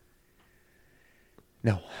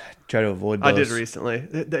 No. Try to avoid those. I did recently.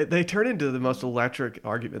 They turn into the most electric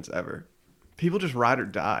arguments ever. People just ride or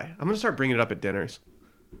die. I'm going to start bringing it up at dinners.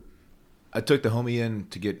 I took the homie in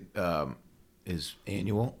to get his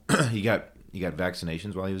annual. he got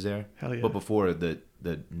vaccinations while he was there. Hell yeah. But before the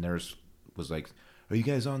nurse was like, "Are you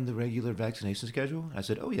guys on the regular vaccination schedule?" I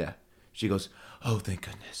said, "Oh yeah." She goes, "Oh, thank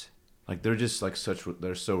goodness." Like they're just like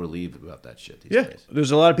they're so relieved about that shit these days.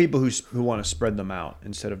 There's a lot of people who want to spread them out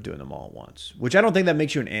instead of doing them all at once. Which I don't think that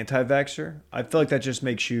makes you an anti-vaxxer. I feel like that just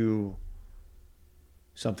makes you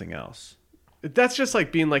something else. That's just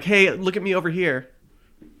like being like, hey, look at me over here.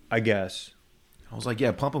 I guess. I was like,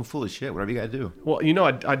 "Yeah, pump them full of shit. Whatever you gotta do." Well, you know,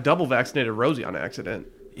 I double vaccinated Rosie on accident.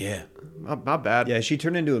 Yeah. Not bad. Yeah, has she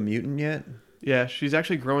turned into a mutant yet? Yeah, she's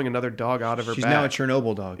actually growing another dog out of her She's back. now a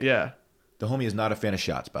Chernobyl dog. Yeah. The homie is not a fan of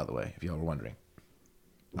shots, by the way, if y'all were wondering.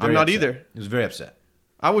 I'm not upset. either. He was very upset.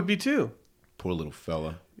 I would be too. Poor little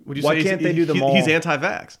fella. Would you Why say can't they do them all? He's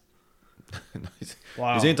anti-vax.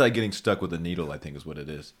 Wow. He's anti getting stuck with a needle, I think is what it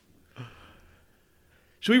is.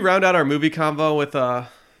 Should we round out our movie convo with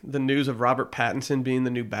the news of Robert Pattinson being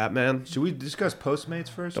the new Batman? Should we discuss Postmates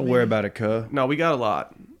first? Don't worry about it, cuh. No, we got a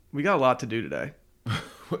lot. We got a lot to do today.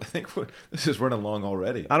 I think this is running long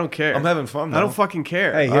already. I don't care. I'm having fun, though. I don't fucking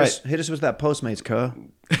care. Hey, All hit us with that Postmates, cuh.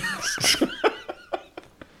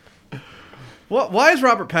 Why is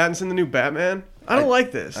Robert Pattinson the new Batman? I don't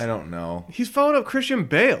like this. I don't know. He's following up Christian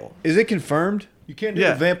Bale. Is it confirmed? You can't do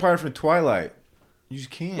Yeah. the vampire from Twilight. You just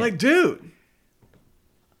can't. Like, dude.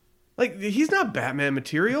 Like, he's not Batman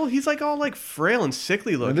material. He's like all like frail and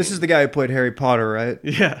sickly looking. This is the guy who played Harry Potter, right?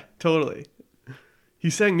 Yeah, totally.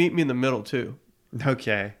 He's saying meet me in the middle too.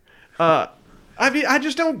 Okay. I mean, I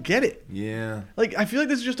just don't get it. yeah. Like, I feel like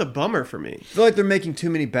this is just a bummer for me. I feel like they're making too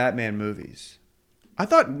many Batman movies. I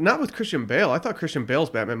thought not with Christian Bale. I thought Christian Bale's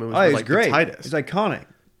Batman movies were He's like great. the tightest. It's iconic.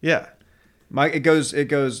 Yeah. It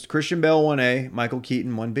goes Christian Bale 1A, Michael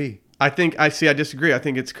Keaton 1B. I disagree. I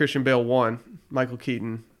think it's Christian Bale 1, Michael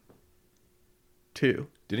Keaton 2.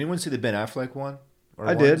 Did anyone see the Ben Affleck one?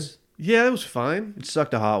 I did. Yeah, it was fine. It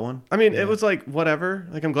sucked a hot one. I mean, it was like whatever.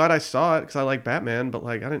 Like I'm glad I saw it because I like Batman, but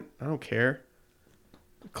like I don't care.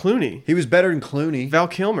 Clooney, He was better than Clooney. Val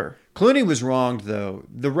Kilmer. Clooney was wronged though.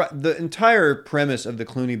 The entire premise of the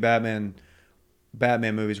Clooney Batman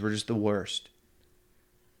movies were just the worst.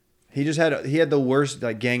 He had the worst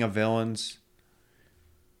like gang of villains.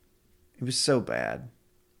 It was so bad.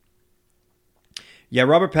 Yeah,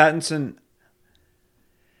 Robert Pattinson.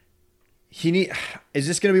 Is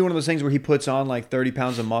this going to be one of those things where he puts on like 30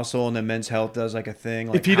 pounds of muscle and then Men's Health does like a thing?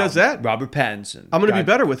 Like If he does that, Robert Pattinson. I'm going to be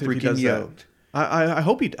better with it if he freaking does yoked. that. I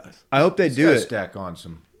hope he does. I hope they He's do gotta it. stack on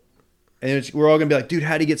some. And we're all going to be like, dude,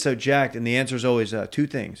 how'd he get so jacked? And the answer is always two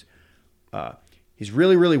things. He's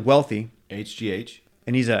really, really wealthy. HGH.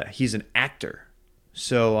 And he's an actor.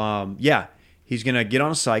 So, he's going to get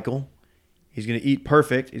on a cycle. He's going to eat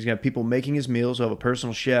perfect. He's going to have people making his meals. He'll have a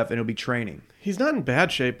personal chef, and he'll be training. He's not in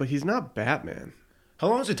bad shape, but he's not Batman. How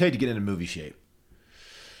long does it take to get into movie shape?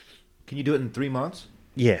 Can you do it in 3 months?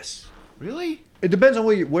 Yes. Really? It depends on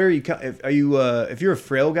where you if you're a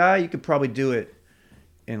frail guy, you could probably do it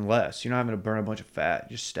in less. You're not having to burn a bunch of fat.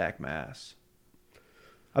 Just stack mass.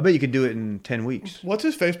 I bet you could do it in 10 weeks. What's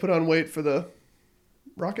his face put on weight for the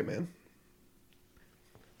Rocketman?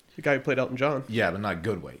 The guy who played Elton John. Yeah, but not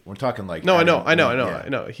good weight. We're talking like... No, I know.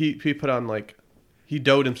 Yeah. He put on like... He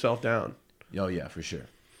doughed himself down. Oh, yeah, for sure.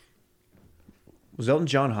 Was Elton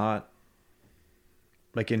John hot?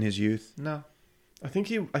 Like in his youth? No. I think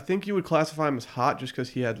you would classify him as hot just because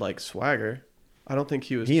he had like swagger. I don't think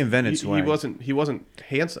he was... He invented swag. He wasn't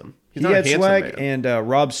handsome. He's He not had a handsome swag, man. and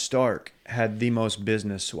Rob Stark had the most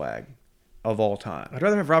business swag of all time. I'd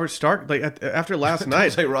rather have Robert Stark. Like after last Don't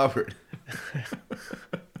night... say Robert.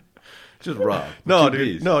 Just Rob. No, Two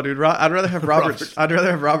dude. Bs. No, dude. I'd rather have Robert. I'd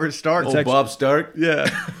rather have Robert Stark. Oh, Bob Stark? Yeah,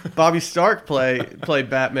 Bobby Stark play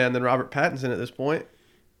Batman than Robert Pattinson at this point.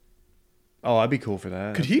 Oh, I'd be cool for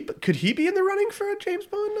that. Could he be in the running for a James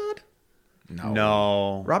Bond nod?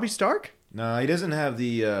 No. Robbie Stark? No, he doesn't have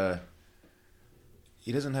the...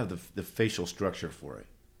 he doesn't have the facial structure for it.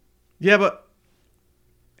 Yeah, but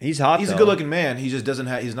He's hot, He's though. a good-looking man. He just doesn't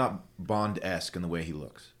have... He's not Bond-esque in the way he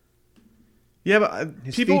looks.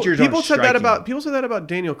 His people features aren't said that striking. about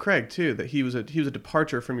Daniel Craig too. That he was a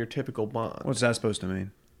departure from your typical Bond. What's that supposed to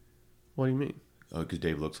mean? What do you mean? Oh, because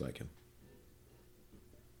Dave looks like him.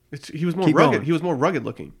 He was more Keep rugged. going. He was more rugged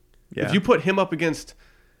looking. Yeah. If you put him up against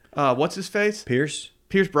what's his face? Pierce?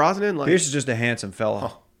 Pierce Brosnan. Like, Pierce is just a handsome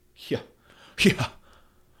fella. Oh, yeah. Yeah.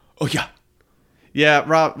 Oh, yeah. yeah,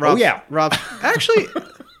 Rob. Oh, yeah. Rob. Actually, I'm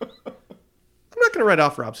not going to write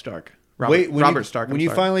off Rob Stark. Robert Stark. When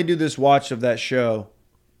you finally do this watch of that show,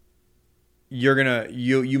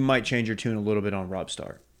 you might change your tune a little bit on Rob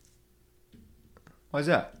Stark. Why is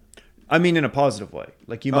that? I mean, in a positive way.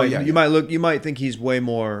 Like you might think he's way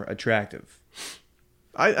more attractive.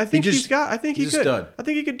 I think he's he's a could. stud. I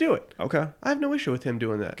think he could do it. Okay, I have no issue with him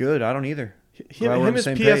doing that. good. I don't either. Him Glad we're on the as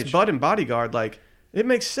same P.S. page. Bud and Bodyguard, like it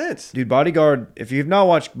makes sense. Dude, Bodyguard. If you've not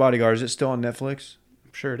watched Bodyguard, is it still on Netflix?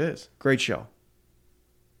 I'm sure it is. Great show.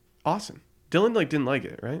 Awesome. Dylan didn't like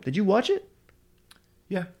it, right? Did you watch it?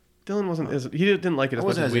 Yeah. Dylan didn't like it I as much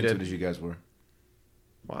wasn't as as we into did. it as you guys were.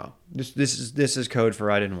 Wow. This is code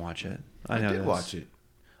for I didn't watch it. I know did this. watch it.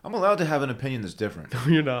 I'm allowed to have an opinion that's different. No,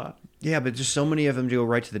 you're not. Yeah, but just so many of them go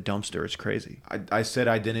right to the dumpster. It's crazy. I said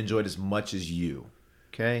I didn't enjoy it as much as you.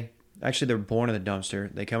 Okay? Actually, they're born in the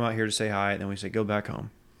dumpster. They come out here to say hi, and then we say, go back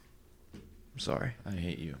home. I'm sorry. I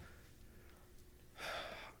hate you.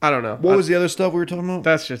 I don't know. What was the other stuff we were talking about?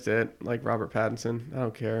 That's just it. Like Robert Pattinson. I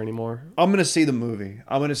don't care anymore. I'm going to see the movie.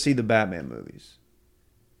 I'm going to see the Batman movies.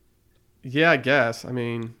 Yeah, I guess. I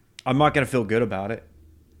mean, I'm not going to feel good about it.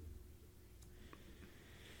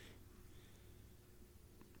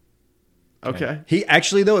 okay. He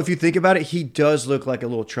actually, though, if you think about it, he does look like a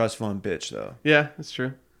little trust fund bitch, though. Yeah, that's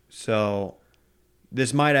true. So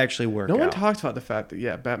this might actually work No one out. talks about the fact that,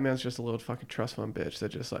 yeah, Batman's just a little fucking trust fund bitch that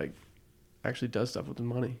just, like, actually does stuff with his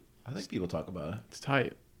money. I think people talk about it. It's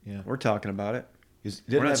tight. Yeah. We're talking about it. He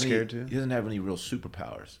We're not doesn't have scared to. He doesn't have any real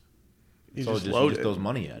superpowers. He's So just he loaded. throws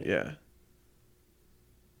money at it. Yeah.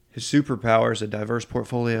 His superpower is a diverse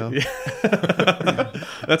portfolio. Yeah.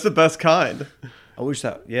 That's the best kind. I wish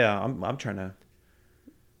that. Yeah, I'm trying to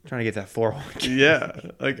get that 401k. Yeah.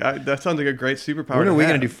 Like, that sounds like a great superpower. When are we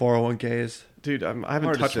have. gonna do 401ks? Dude, I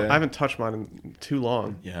Hard to say. haven't touched mine in too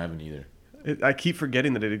long. Yeah, I haven't either. I keep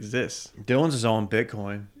forgetting that it exists. Dylan's is all in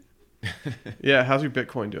Bitcoin. Yeah, how's your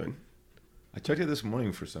Bitcoin doing? I checked it this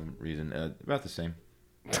morning for some reason. About the same.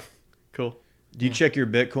 Cool. Do you check your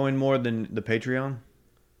Bitcoin more than the Patreon?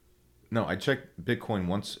 No, I check Bitcoin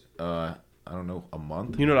once. I don't know, a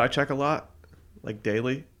month. You know what I check a lot, like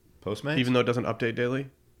daily, Postmates. even though it doesn't update daily.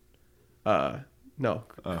 No,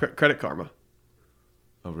 Credit Karma.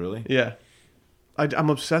 Oh, really? Yeah, I'm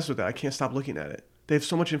obsessed with that. I can't stop looking at it. They have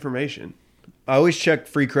so much information. I always check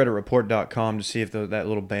freecreditreport.com to see if that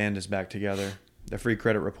little band is back together. The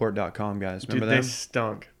freecreditreport.com guys. Remember Dude, them? they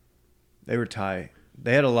stunk. They were tight.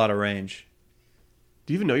 They had a lot of range.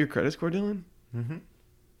 Do you even know your credit score, Dylan? Mm-hmm.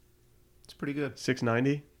 It's pretty good.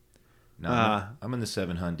 690. No, I'm in the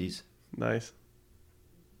 700s. Nice.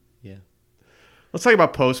 Yeah. Let's talk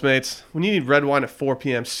about Postmates. When you need red wine at 4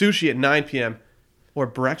 p.m., sushi at 9 p.m., or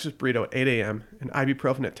breakfast burrito at 8 a.m., and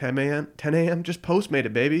ibuprofen at 10 a.m., just Postmate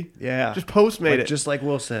it, baby. Yeah. Just Postmate it. Just like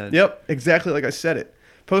Will said. Yep, exactly like I said it.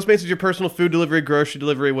 Postmates is your personal food delivery, grocery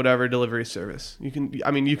delivery, whatever delivery service. You can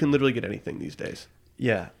literally get anything these days.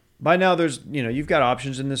 Yeah. By now, you've got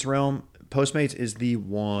options in this realm. Postmates is the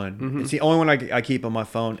one. Mm-hmm. It's the only one I keep on my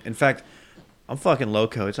phone. In fact, I'm fucking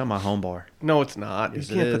loco. It's on my home bar. No, it's not. Yes,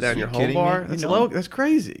 you can't it put that is. in your You home kidding bar. me? That's You know. low. That's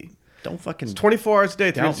crazy. Don't fucking. It's 24 hours a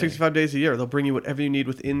day, Doubt me. 365 days a year. They'll bring you whatever you need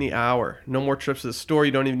within the hour. No more trips to the store.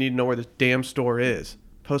 You don't even need to know where this damn store is.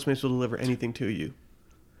 Postmates will deliver anything to you.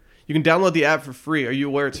 You can download the app for free. Are you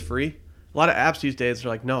aware it's free? A lot of apps these days are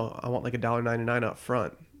like, no, I want like $1.99 up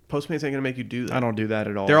front. Postmates ain't going to make you do that. I don't do that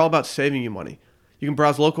at all. They're all about saving you money. You can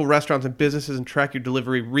browse local restaurants and businesses and track your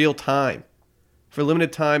delivery real time. For a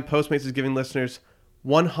limited time, Postmates is giving listeners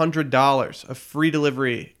 $100 of free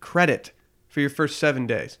delivery credit for your first 7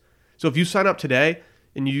 days. So if you sign up today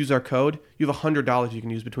and you use our code, you have $100 you can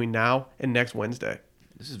use between now and next Wednesday.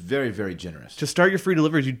 This is very, very generous. To start your free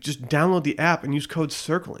deliveries, you just download the app and use code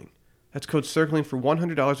CIRCLING. That's code CIRCLING for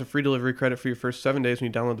 $100 of free delivery credit for your first 7 days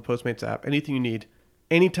when you download the Postmates app. Anything you need,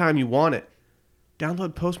 anytime you want it.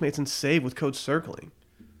 Download Postmates and save with code CIRCLING.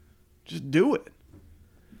 Just do it.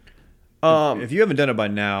 If you haven't done it by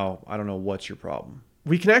now, I don't know what's your problem.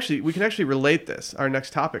 We can actually relate this, our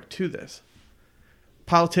next topic, to this.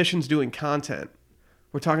 Politicians doing content.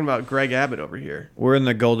 We're talking about Greg Abbott over here. We're in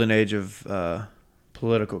the golden age of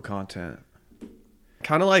political content.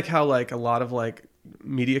 Kind of like how like a lot of like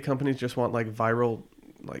media companies just want like viral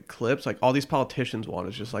like clips. Like all these politicians want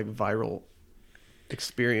is just like viral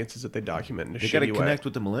experiences that they document in a They got to shitty way. connect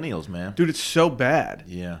with the millennials, man. Dude, it's so bad.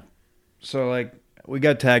 Yeah. So, like, we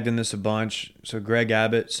got tagged in this a bunch. So, Greg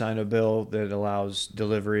Abbott signed a bill that allows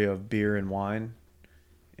delivery of beer and wine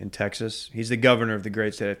in Texas. He's the governor of the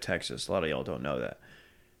great state of Texas. A lot of y'all don't know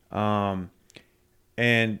that.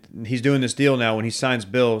 And he's doing this deal now. When he signs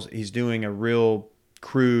bills, he's doing a real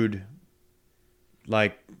crude,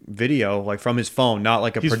 like, video, like, from his phone, not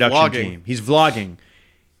like a He's production vlogging. team. He's vlogging.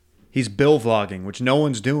 He's bill vlogging, which no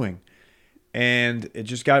one's doing. And it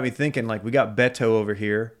just got me thinking, like, we got Beto over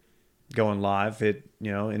here going live in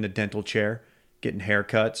the dental chair, getting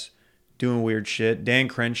haircuts, doing weird shit. Dan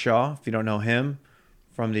Crenshaw, if you don't know him,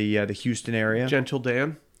 from the Houston area. Gentle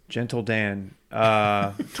Dan. Gentle Dan.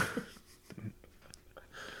 Oh,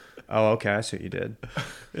 okay, I see what you did.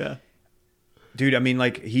 Yeah. Dude, I mean,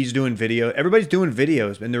 like, he's doing video. Everybody's doing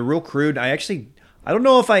videos, and they're real crude. I don't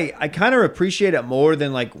know if I kind of appreciate it more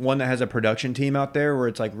than, like, one that has a production team out there where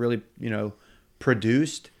it's, like, really,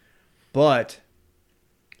 produced. But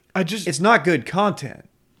it's not good content.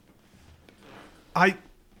 I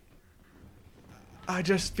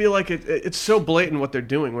just feel like it's so blatant what they're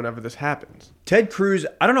doing whenever this happens. Ted Cruz,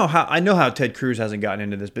 I know how Ted Cruz hasn't gotten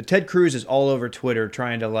into this, but Ted Cruz is all over Twitter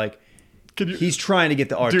trying to, like, he's trying to get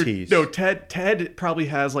the RTs. Dude, no, Ted probably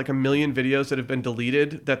has like 1 million videos that have been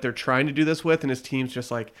deleted that they're trying to do this with, and his team's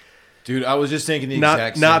just like, Dude, I was just thinking the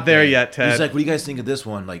exact same not there thing. yet, Ted. He's like, what do you guys think of this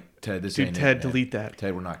one? Like, Ted, this ain't Ted, it, man. delete that.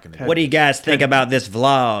 Ted, we're not going to. What do you guys think about this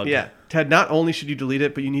vlog? Yeah, Ted, not only should you delete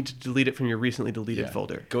it, but you need to delete it from your recently deleted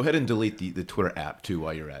folder. Go ahead and delete the Twitter app too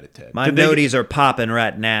while you're at it, Ted. My noties are popping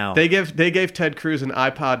right now. They gave Ted Cruz an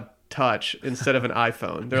iPod Touch instead of an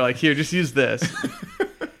iPhone. They're like, here, just use this.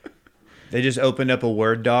 They just opened up a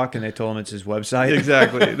Word doc and they told him it's his website.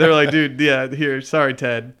 Exactly. They're like, dude, yeah, here, sorry,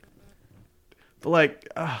 Ted. But like,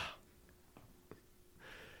 I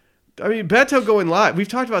mean, Beto going live. We've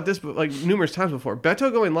talked about this, but like numerous times before. Beto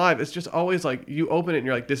going live, it's just always like you open it and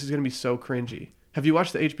you're like, this is gonna be so cringy. Have you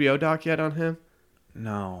watched the HBO doc yet on him?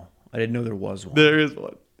 No, I didn't know there was one. There is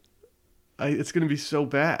one. It's gonna be so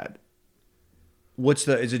bad.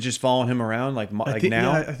 Is it just following him around like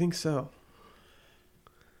now? Yeah, I think so.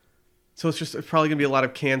 So it's probably going to be a lot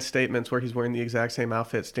of canned statements where he's wearing the exact same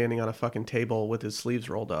outfit, standing on a fucking table with his sleeves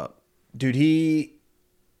rolled up. Dude,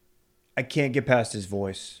 I can't get past his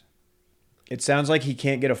voice. It sounds like he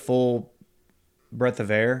can't get a full breath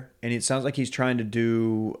of air, and it sounds like he's trying to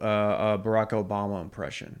do a Barack Obama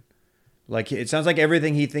impression. Like, it sounds like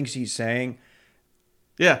everything he thinks he's saying.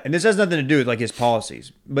 Yeah. And this has nothing to do with like his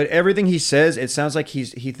policies, but everything he says, it sounds like he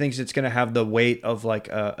thinks it's going to have the weight of like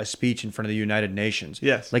a speech in front of the United Nations.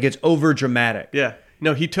 Yes. Like, it's over dramatic. Yeah.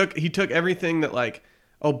 No, he took everything that like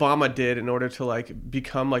Obama did in order to like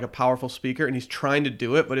become like a powerful speaker, and he's trying to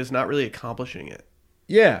do it, but is not really accomplishing it.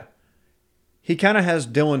 Yeah. He kind of has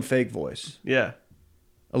Dylan fake voice. Yeah.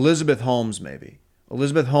 Elizabeth Holmes, maybe.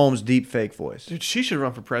 Elizabeth Holmes, deep fake voice. Dude, she should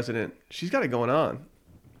run for president. She's got it going on.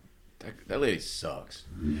 That lady sucks.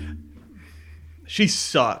 She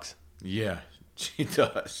sucks. Yeah, she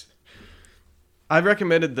does. I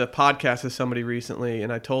recommended the podcast to somebody recently,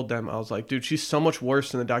 and I told them, I was like, dude, she's so much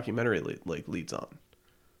worse than the documentary leads on.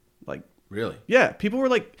 Like, really? Yeah, people were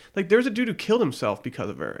like there's a dude who killed himself because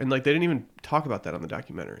of her, and like they didn't even talk about that on the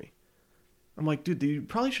documentary. I'm like, dude, you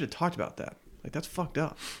probably should have talked about that. Like, that's fucked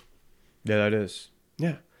up. Yeah, that is.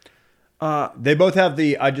 Yeah. They both have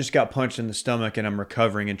the I just got punched in the stomach and I'm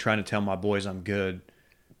recovering and trying to tell my boys I'm good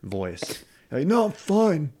voice. Like, no, I'm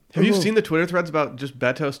fine. Have you seen the Twitter threads about just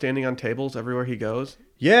Beto standing on tables everywhere he goes?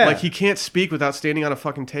 Yeah. Like, he can't speak without standing on a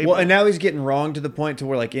fucking table. Well, and now he's getting wrong to the point to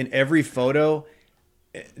where, like, in every photo,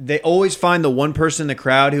 they always find the one person in the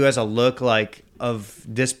crowd who has a look, like, of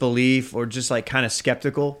disbelief or just, like, kind of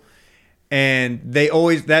skeptical. And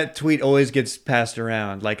that tweet always gets passed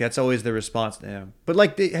around. Like, that's always the response to him. But,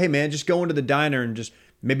 like, hey, man, just go into the diner and just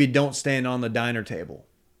maybe don't stand on the diner table.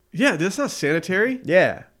 Yeah, that's not sanitary.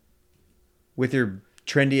 Yeah. With your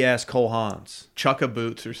trendy-ass Cole Haans. Chukka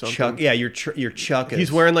boots or something. Your Chukkas.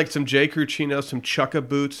 He's wearing, like, some J. Crew chinos, some Chukka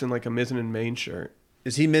boots, and, like, a missing in Maine shirt.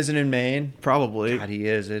 Is he missing in Maine? Probably. God, he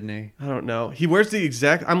is, isn't he? I don't know. He wears the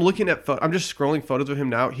exact... I'm looking at... I'm just scrolling photos of him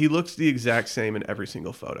now. He looks the exact same in every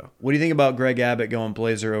single photo. What do you think about Greg Abbott going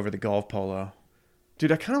blazer over the golf polo?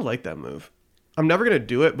 Dude, I kind of like that move. I'm never going to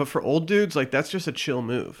do it, but for old dudes, like, that's just a chill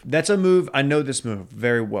move. That's a move. I know this move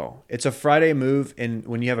very well. It's a Friday move, and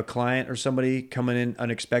when you have a client or somebody coming in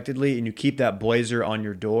unexpectedly and you keep that blazer on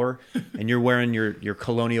your door and you're wearing your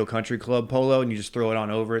Colonial Country Club polo and you just throw it on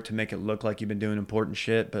over it to make it look like you've been doing important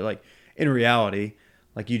shit, but, like, in reality,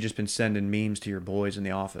 like, you've just been sending memes to your boys in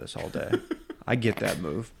the office all day. I get that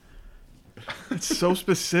move. It's so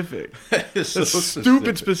specific. It's so That's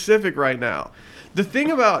stupid specific right now. The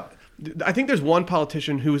thing about... I think there's one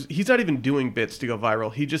politician he's not even doing bits to go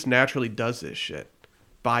viral. He just naturally does this shit.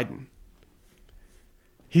 Biden.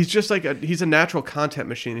 He's just like he's a natural content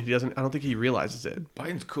machine. I don't think he realizes it.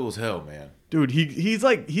 Biden's cool as hell, man. Dude, he's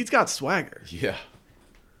got swagger. Yeah.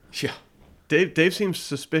 Yeah. Dave seems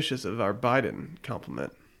suspicious of our Biden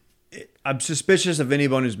compliment. I'm suspicious of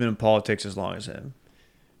anyone who's been in politics as long as him.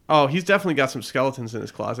 Oh, he's definitely got some skeletons in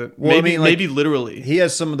his closet. Well, maybe, I mean, like, maybe literally. He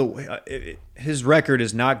has some of the... his record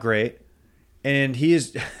is not great. And he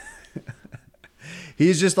is...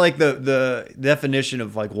 he's just like the definition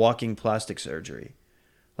of, like, walking plastic surgery.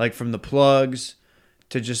 Like, from the plugs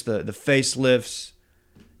to just the facelifts.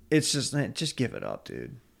 It's just... Just give it up,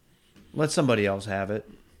 dude. Let somebody else have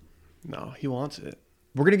it. No, he wants it.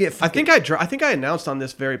 We're going to get... I think I announced on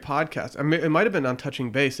this very podcast. I mean, it might have been on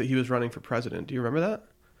Touching Base that he was running for president. Do you remember that?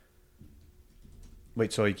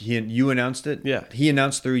 Wait, so you announced it? Yeah. He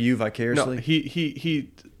announced through you vicariously? No,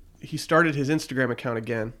 he started his Instagram account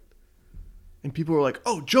again. And people were like,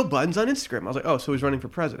 "Oh, Joe Biden's on Instagram." I was like, "Oh, so he's running for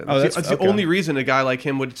president." That's the okay. only reason a guy like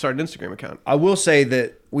him would start an Instagram account. I will say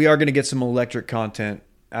that we are going to get some electric content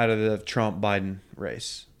out of the Trump-Biden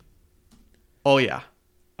race. Oh, yeah.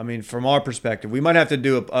 I mean, from our perspective, we might have to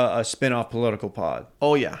do a spin-off political pod.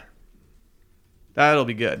 Oh, yeah. That'll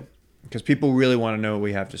be good. Because people really want to know what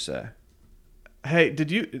we have to say. Hey, did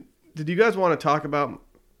you guys want to talk about...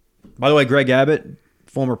 By the way, Greg Abbott,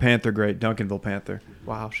 former Panther great, Duncanville Panther.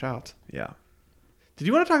 Wow, shouts. Yeah. Did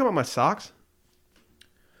you want to talk about my socks?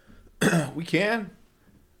 We can.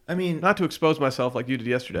 I mean... Not to expose myself like you did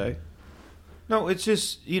yesterday. No, it's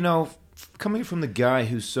just, coming from the guy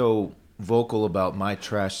who's so vocal about my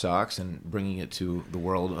trash socks and bringing it to the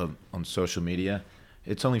world on social media,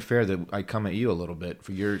 it's only fair that I come at you a little bit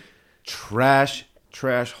for your trash,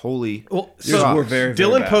 holy So were very, very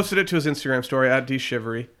Dylan bad. posted it to his Instagram story at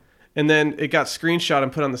 @dshivery, and then it got screenshot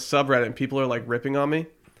and put on the subreddit, and people are like ripping on me.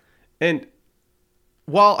 And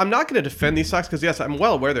while I'm not going to defend these socks, because yes, I'm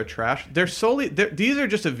well aware they're trash. These are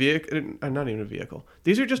just a vehicle, not even a vehicle.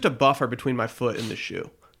 These are just a buffer between my foot and the shoe,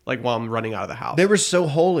 like while I'm running out of the house. They were so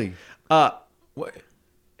holy. What?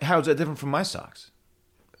 How is that different from my socks?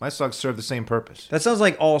 My socks serve the same purpose. That sounds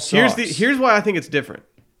like all socks. Here's why I think it's different.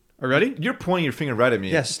 Are you ready? You're pointing your finger right at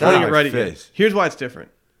me. Yeah, stop. Pointing it My right at you. face. Here's why it's different.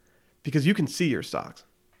 Because you can see your socks,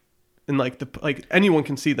 and like anyone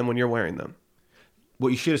can see them when you're wearing them. What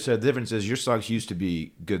you should have said, the difference is your socks used to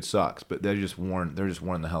be good socks, but they're just worn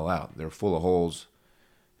the hell out. They're full of holes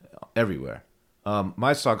everywhere.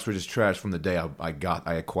 My socks were just trash from the day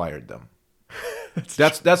I acquired them.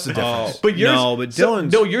 That's the difference. But yours, but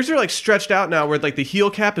Dylan's. yours are like stretched out now, where like the heel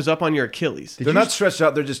cap is up on your Achilles. They're not stretched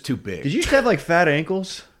out, they're just too big. Did you used to have like fat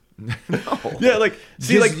ankles? Yeah, like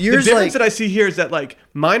see, Just like the yours, difference like- that I see here is that like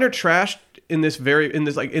mine are trashed in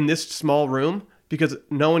this small room because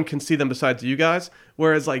no one can see them besides you guys.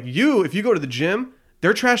 Whereas like if you go to the gym,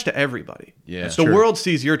 they're trash to everybody. Yeah. the true. world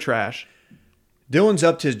sees your trash. Dylan's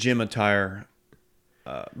upped his gym attire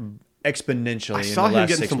exponentially. I in saw the him last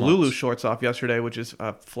getting 6 some months. Lulu shorts off yesterday, which is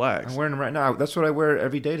flags. I'm wearing them right now. That's what I wear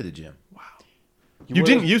every day to the gym. You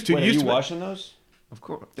didn't used to. Wait, You are used you to. washing those? Of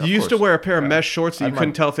course. You used to wear a pair of mesh shorts that you I had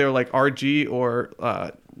couldn't my- tell if they were like RG or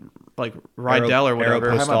like Rydell or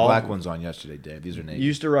whatever. I had my Aeropostale. black ones on yesterday, Dave. These are naked. You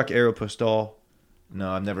used to rock Aeropostale.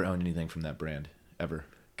 No, I've never owned anything from that brand ever.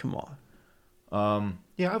 Come on.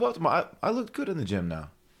 Yeah, I look good in the gym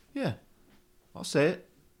now. Yeah, I'll say it.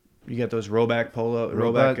 You got those Roback polo,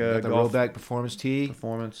 Rollback, Roback got the golf rollback performance tee.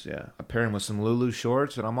 performance. Yeah. I pair him with some Lulu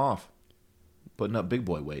shorts, and I'm off. Putting up big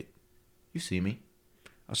boy weight. You see me?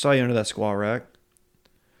 I saw you under that squat rack.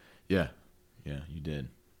 Yeah, you did.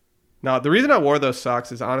 Now, the reason I wore those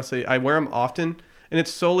socks is honestly I wear them often, and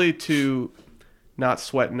it's solely to not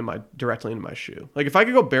sweat directly into my shoe. Like if I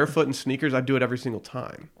could go barefoot in sneakers, I'd do it every single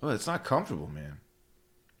time. Well, it's not comfortable, man.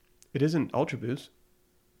 It isn't Ultra Boost.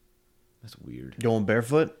 That's weird. Going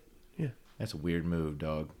barefoot? That's a weird move,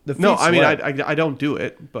 dog. The No, feet I mean sweat. I don't do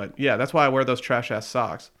it, but yeah, that's why I wear those trash ass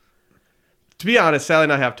socks. To be honest, Sally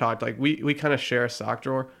and I have talked. Like we kind of share a sock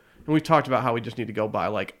drawer, and we've talked about how we just need to go buy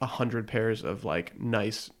like 100 pairs of like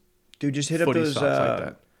nice Dude, just hit up footy those. socks like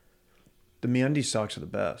that. The MeUndies socks are the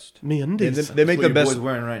best. MeUndies. They make That's the what best. your boy's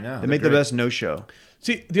wearing right now. They make the best no show.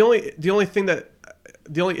 See, the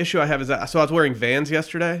only issue I have is that I was wearing Vans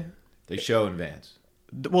yesterday. They show in Vans.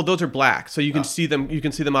 Well, those are black, so you can see them. You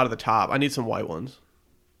can see them out of the top. I need some white ones.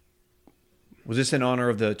 Was this in honor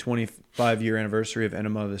of the 25-year anniversary of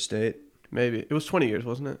Enema of the State? Maybe it was 20 years,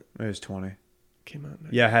 wasn't it? Maybe it was 20. Came out.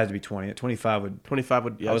 Yeah, it had to be 20. At 25 would. 25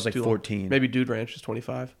 would. Yeah, I was it's like too long. 14. Maybe Dude Ranch is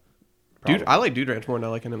 25. Probably. I like Dude Ranch more than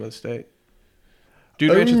I like Enema of the State.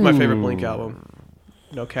 Dude Ranch is my favorite Blink album.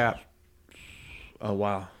 No cap. Oh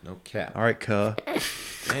wow. No cap. All right, cuh.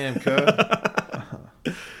 Damn, cuz.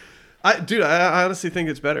 I honestly think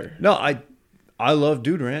it's better. No, I love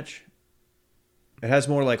Dude Ranch. It has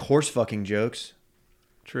more like horse fucking jokes.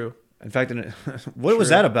 True. In fact, what was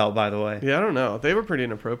Sure. that about, by the way? Yeah, I don't know. They were pretty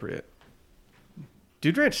inappropriate.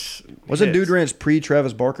 Dude Ranch Wasn't hits. Dude Ranch pre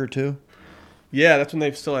Travis Barker too? Yeah, that's when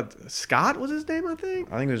they still had Scott was his name, I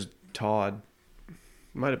think. I think it was Todd.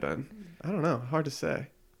 Might have been. I don't know. Hard to say.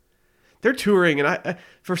 They're touring, and I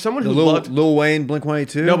for someone The who Lil, loved Lil Wayne,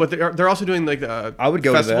 Blink-182. no, but they're also doing like the I would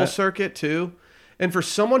go to festival that. circuit too. And for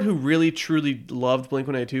someone who really truly loved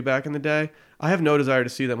Blink-182 back in the day, I have no desire to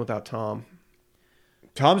see them without Tom.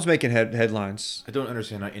 Tom's making headlines. I don't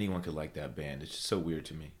understand how anyone could like that band. It's just so weird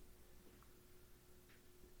to me.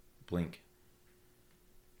 Blink.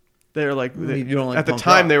 They're like You don't like at the punk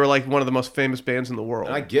time rock. they were like one of the most famous bands in the world.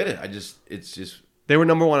 And I get it. It's just, They were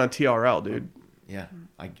number one on TRL, dude. yeah.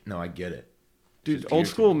 I get it. Dude, It's old weird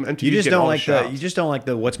school to me. MTV. You just get don't all like the the. You just don't like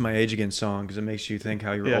the "What's My Age Again" song because it makes you think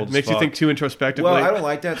how you're yeah, old. it makes as you fuck. think too introspectively. Well, I don't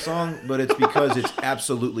like that song, but it's because it's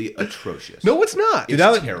absolutely atrocious. No, it's not. It's That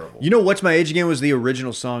was terrible. You know, "What's My Age Again" was the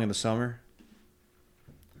original song in the summer,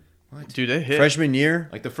 Dude, they hit. freshman year.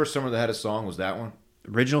 Like the first summer that had a song was that one.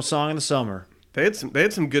 Original song in the summer. They had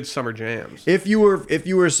some good summer jams. If you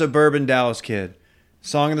were a suburban Dallas kid,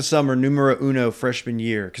 song in the summer, numero uno, freshman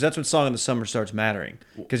year, because that's when song in the summer starts mattering.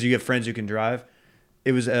 Because you get friends who can drive.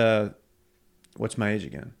 It was "What's My Age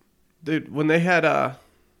Again." Dude, when they had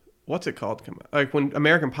what's it called come out? Like when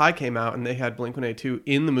American Pie came out and they had Blink-182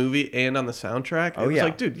 in the movie and on the soundtrack. Oh, it was yeah.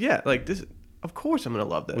 like, dude, yeah, like this. Of course, I'm gonna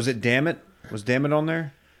love this. Was it "Damn It"? Was "Damn It" on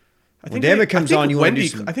there? I When Damn It comes on, you wanna do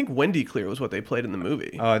some- I think Wendy Clear was what they played in the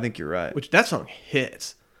movie. Oh, I think you're right. Which that song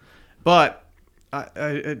hits, but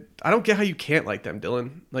I don't get how you can't like them,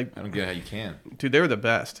 Dylan. Like, I don't get how you can. dude, they were the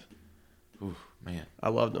best. Ooh, man. I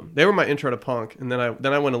loved them. They were my intro to punk, and then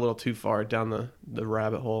I went a little too far down the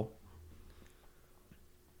rabbit hole.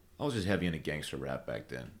 I was just heavy into gangster rap back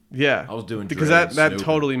then. Yeah, I was doing because Dre and that Snoop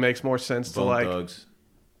totally makes more sense to Bone like. Thugs.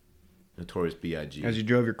 Notorious B.I.G. As you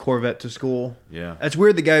drove your Corvette to school. Yeah. That's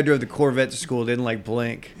weird. The guy who drove the Corvette to school didn't like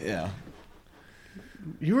blink. Yeah.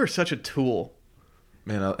 You were such a tool.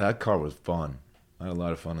 Man, that car was fun. I had a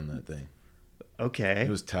lot of fun in that thing. Okay. It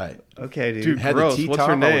was tight. Okay, dude. Dude, Had gross. the T-top. What's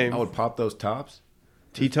her name? I would pop those tops.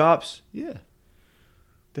 T-tops? Yeah.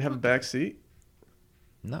 They have a back seat.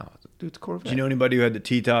 No, dude, it's a Corvette. Do you know anybody who had the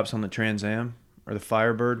T-tops on the Trans Am or the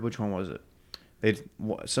Firebird? Which one was it?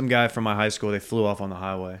 Some guy from my high school. They flew off on the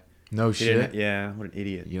highway. No He shit. didn't- Yeah, what an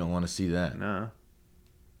idiot. You don't want to see that. No.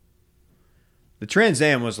 The Trans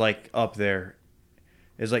Am was like up there.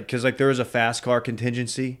 It's like because like there was a fast car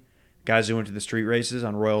contingency, guys who went to the street races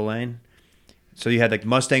on Royal Lane. So you had like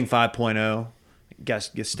Mustang 5.0,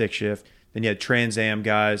 get stick shift. Then you had Trans Am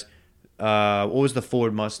guys. What was the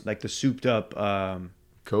Ford Mustang? Like the souped up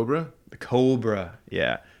Cobra? the Cobra.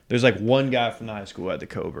 Yeah, there's like one guy from the high school who had the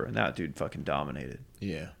Cobra, and that dude fucking dominated.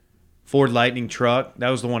 Yeah. Ford Lightning truck. That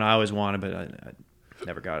was the one I always wanted, but I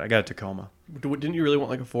never got it. I got a Tacoma. Didn't you really want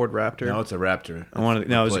like a Ford Raptor? No, it's a Raptor. I wanted.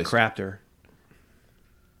 No, it was a Replaced. Crafter.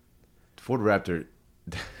 Ford Raptor,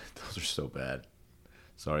 those are so bad.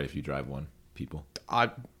 Sorry if you drive one, people.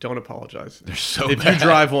 I don't apologize. They're so if bad. you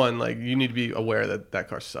drive one, like you need to be aware that that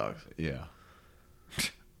car sucks. Yeah.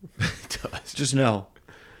 It does. Just no.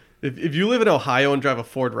 If you live in Ohio and drive a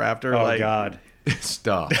Ford Raptor, Oh like God.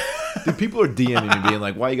 Stop. Dude, people are DMing me being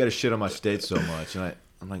like, why you got to shit on my state so much? And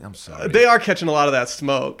I'm like, I'm sorry. they are catching a lot of that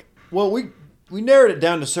smoke. Well, we narrowed it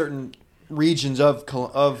down to certain regions of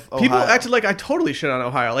Ohio. People acted like I totally shit on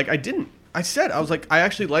Ohio. Like I didn't. I said I was like I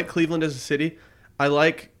actually like Cleveland as a city. I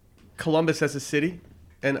like Columbus as a city,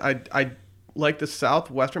 and I like the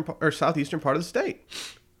southwestern or southeastern part of the state.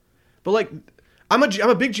 But like I'm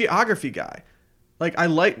a big geography guy. Like I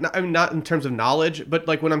mean not in terms of knowledge, but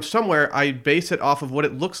like when I'm somewhere, I base it off of what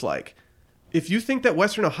it looks like. If you think that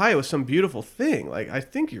Western Ohio is some beautiful thing, like I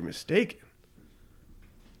think you're mistaken.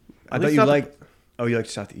 I At thought least you not the- like. Oh, you like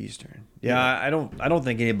southeastern. Yeah, I don't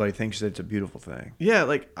think anybody thinks that it's a beautiful thing. Yeah,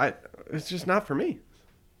 like it's just not for me.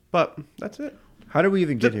 But that's it. How did we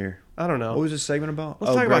even get here? I don't know. What was this segment about?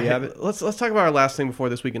 Let's talk Greg about Abbott? let's talk about our last thing before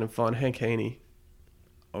this weekend in fun. Hank Haney.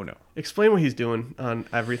 Oh no. Explain what he's doing on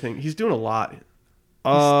everything. He's doing a lot. He's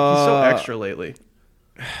so extra lately.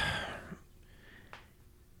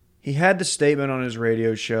 He had the statement on his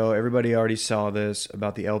radio show. Everybody already saw this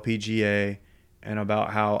about the LPGA and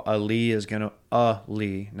about how Ali is going to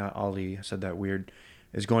not Ali. I said that weird.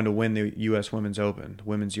 Is going to win the U.S. Women's Open,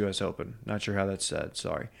 Women's U.S. Open. Not sure how that's said.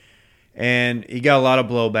 Sorry. And he got a lot of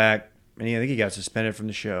blowback, and I think he got suspended from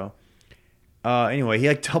the show. Anyway, he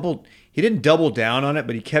He didn't double down on it,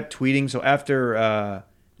 but he kept tweeting. So after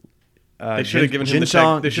They should have given him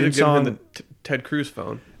the Ted Cruz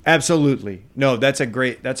phone. Absolutely. No, that's a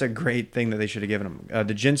great thing that they should have given him.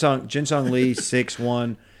 The Jinsong Lee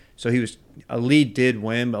 6-1. So he was Ali did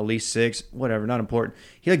win, Ali 6, whatever, not important.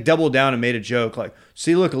 He like doubled down and made a joke like,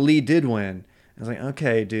 "See, look, Ali did win." I was like,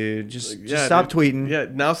 "Okay, dude, just stop tweeting." Yeah,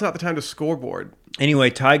 now's not the time to scoreboard.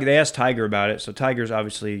 Anyway, they asked Tiger about it. So Tiger's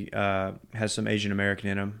obviously has some Asian American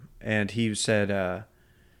in him, and he said,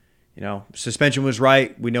 suspension was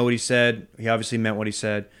right. We know what he said. He obviously meant what he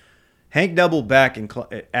said. Hank doubled back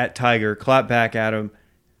at Tiger, clapped back at him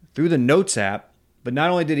through the Notes app. But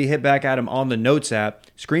not only did he hit back at him on the Notes app,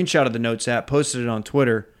 screenshot of the Notes app, posted it on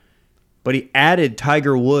Twitter, but he added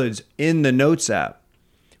Tiger Woods in the Notes app,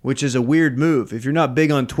 which is a weird move. If you're not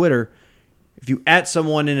big on Twitter, if you at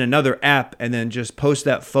someone in another app and then just post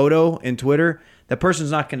that photo in Twitter, that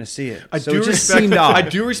person's not going to see it. I So do it just respect seemed that. odd. I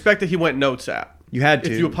do respect that he went Notes app. You had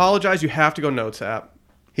to. If you apologize, you have to go Notes app.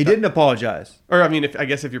 He didn't apologize. Or I mean, I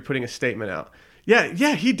guess if you're putting a statement out.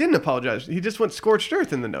 Yeah, he didn't apologize. He just went scorched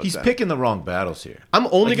earth in the Notes He's app. picking the wrong battles here. I'm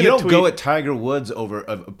only You going to don't go at Tiger Woods over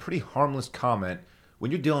a pretty harmless comment when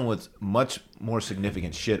you're dealing with much more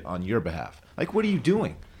significant shit on your behalf. Like, what are you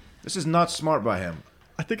doing? This is not smart by him.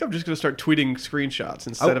 I think I'm just going to start tweeting screenshots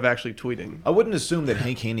instead of actually tweeting. I wouldn't assume that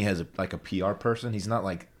Hank Haney has a PR person. He's not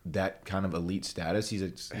like that kind of elite status.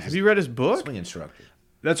 He's Have you read his a book? swing instructor.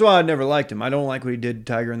 That's why I never liked him. I don't like what he did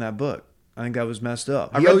to Tiger in that book. I think that was messed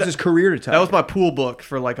up. He read owes that- his career to Tiger. That was my pool book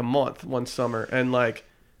for like a month one summer, and like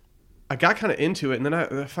I got kind of into it, and then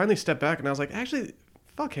I finally stepped back, and I was like, actually,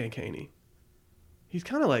 fuck Hank Haney. He's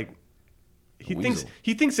kind of like he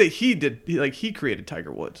thinks that he created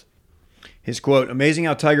Tiger Woods. His quote, "Amazing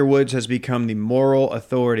how Tiger Woods has become the moral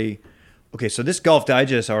authority Okay, so this Golf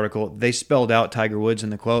Digest article, they spelled out Tiger Woods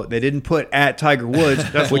in the quote. They didn't put at Tiger Woods,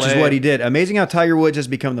 which is what he did. Amazing how Tiger Woods has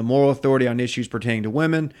become the moral authority on issues pertaining to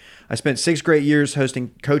women. I spent 6 great years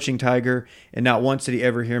coaching Tiger, and not once did he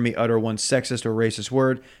ever hear me utter one sexist or racist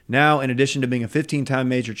word. Now, in addition to being a 15-time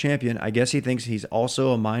major champion, I guess he thinks he's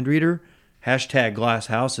also a mind reader. Hashtag glass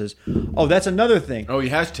houses. Oh, that's another thing. Oh, he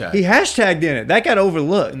hashtagged. He hashtagged in it. That got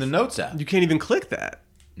overlooked. In the notes app. You can't even click that.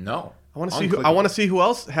 No. I want to see. I want to see who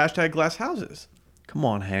else hashtag glass houses. Come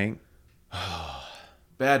on, Hank.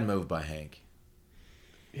 Bad move by Hank.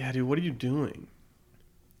 Yeah, dude. What are you doing?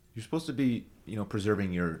 You're supposed to be,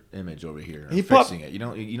 preserving your image over here, He fixing it. You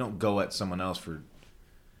don't go at someone else for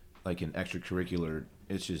like an extracurricular.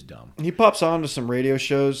 It's just dumb. He pops on to some radio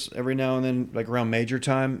shows every now and then, like around major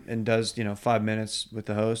time, and does 5 minutes with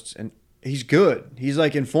the hosts, and he's good. He's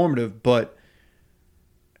like informative, but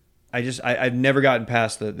I've never gotten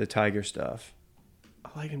past the Tiger stuff.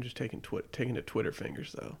 I like him just taking to Twitter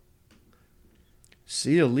fingers though.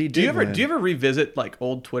 See, a lead. Do you ever revisit like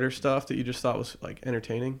old Twitter stuff that you just thought was like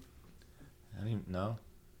entertaining? I don't even know.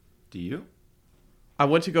 Do you? I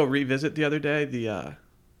went to go revisit the other day the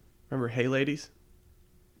remember Hey Ladies?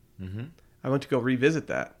 Mm-hmm. I went to go revisit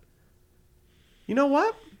that. You know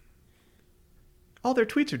what? All their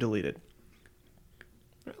tweets are deleted.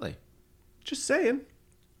 Really? Just saying.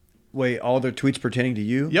 Wait, all their tweets pertaining to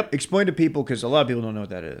you? Yep. Explain to people, because a lot of people don't know what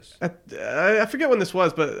that is. I forget when this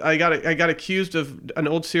was, but I got accused of an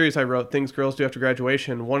old series I wrote, Things Girls Do After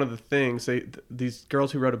Graduation. One of the things, these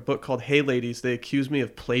girls who wrote a book called Hey Ladies, they accused me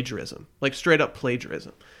of plagiarism, like straight up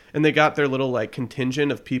plagiarism. And they got their little like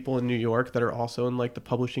contingent of people in New York that are also in like the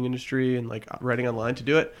publishing industry and like writing online to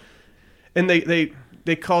do it. And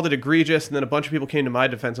they called it egregious, and then a bunch of people came to my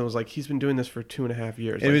defense and was like, he's been doing this for 2.5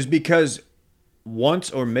 years. It was because once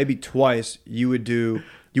or maybe twice you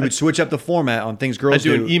would switch up the format on Things Girls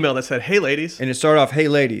Do. I'd do an email that said, Hey Ladies. And it started off, Hey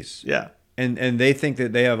Ladies. Yeah. And they think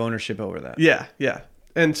that they have ownership over that. Yeah, yeah.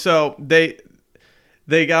 And so they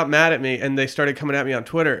got mad at me, and they started coming at me on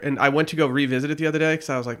Twitter. And I went to go revisit it the other day because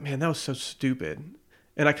I was like, man, that was so stupid.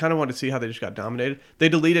 And I kind of wanted to see how they just got dominated. They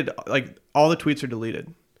deleted, like, all the tweets are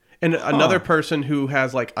deleted. And another person who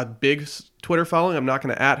has, like, a big Twitter following, I'm not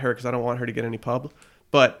going to at her because I don't want her to get any pub.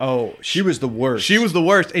 But she was the worst. She was the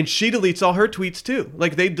worst. And she deletes all her tweets, too.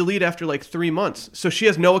 Like, they delete after, like, 3 months. So she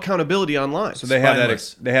has no accountability online. So they have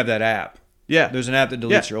that app. Yeah. There's an app that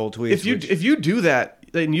deletes your old tweets. If you do that,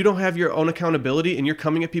 then you don't have your own accountability and you're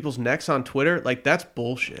coming at people's necks on Twitter, like, that's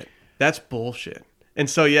bullshit. That's bullshit. And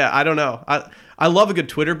so, yeah, I don't know. I love a good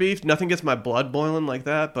Twitter beef. Nothing gets my blood boiling like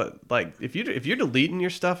that. But, like, if you're deleting your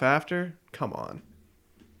stuff after, come on.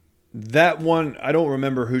 That one, I don't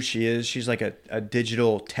remember who she is. She's like a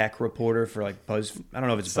digital tech reporter for like I don't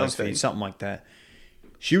know if it's BuzzFeed, something like that.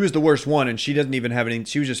 She was the worst one, and she doesn't even have any.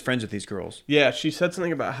 She was just friends with these girls. Yeah, she said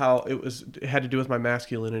something about how it had to do with my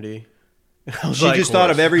masculinity. She like, just thought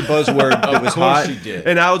of every buzzword that was hot. She did.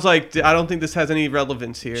 And I was like, I don't think this has any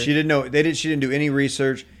relevance here. She didn't know. She didn't do any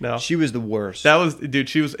research. No, she was the worst. That was, dude.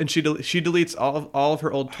 She was, and she deletes all of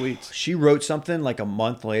her old tweets. She wrote something like a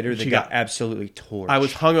month later that got absolutely torched. I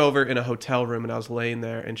was hungover in a hotel room, and I was laying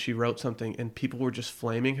there, and she wrote something, and people were just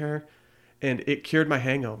flaming her. And it cured my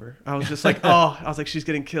hangover. I was just like, she's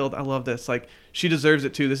getting killed. I love this. Like, she deserves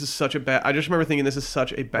it too. This is such a bad. I just remember thinking this is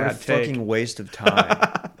such a bad take. Fucking waste of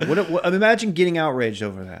time. Imagine getting outraged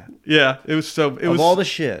over that. Yeah, it was so. It was all the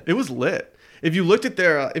shit. It was lit. If you looked at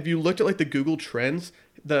like the Google Trends,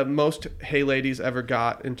 the most Hey Ladies ever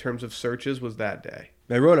got in terms of searches was that day.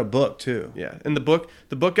 They wrote a book too. Yeah, and the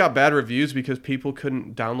book got bad reviews because people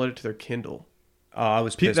couldn't download it to their Kindle. Oh, I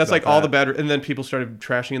was pissed. That's like that. all the bad, and then people started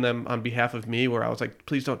trashing them on behalf of me. Where I was like,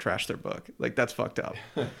 "Please don't trash their book. Like that's fucked up."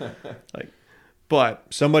 But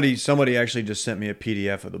somebody actually just sent me a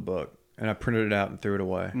PDF of the book, and I printed it out and threw it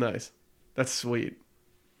away. Nice, that's sweet.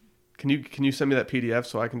 Can you send me that PDF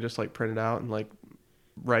so I can just like print it out and like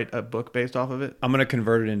write a book based off of it? I'm gonna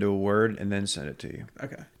convert it into a Word and then send it to you.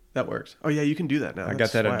 Okay, that works. Oh yeah, you can do that now. I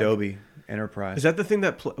got that swag. Adobe Enterprise. Is that the thing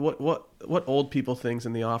that what old people things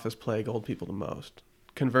in the office plague old people the most?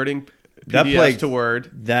 Converting PDFs to Word.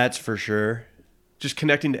 That's for sure. Just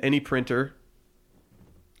connecting to any printer.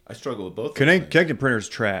 I struggle with both. Connected printers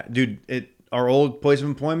trash, dude. Our old place of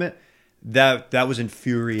employment, that was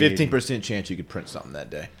infuriating. 15% chance you could print something that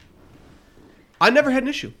day. I never had an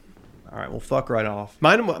issue. All right, well, fuck right off.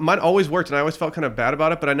 Mine always worked, and I always felt kind of bad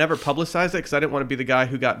about it, but I never publicized it because I didn't want to be the guy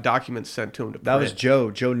who got documents sent to him to print. That was Joe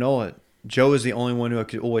Nolan. Joe was the only one who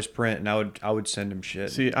could always print, and I would send him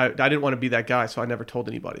shit. See, I didn't want to be that guy, so I never told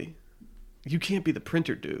anybody. You can't be the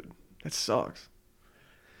printer, dude. That sucks.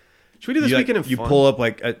 Should we do this weekend in You fun? pull up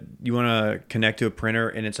like you want to connect to a printer,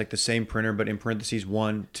 and it's like the same printer, but in parentheses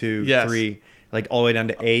 1, 2, Yes. 3, like all the way down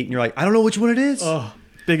to 8, and you're like, I don't know which one it is. Oh,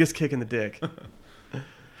 biggest kick in the dick.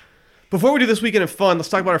 Before we do this weekend in fun, let's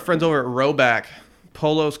talk about our friends over at Rowback.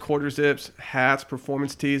 Polos, quarter zips, hats,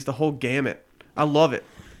 performance tees, the whole gamut. I love it.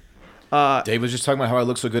 Dave was just talking about how I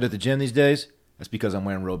look so good at the gym these days. That's because I'm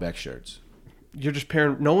wearing Rowback shirts. You're just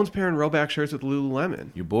pairing. No one's pairing Rowback shirts with Lululemon.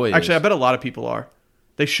 Your boy Actually, is. I bet a lot of people are.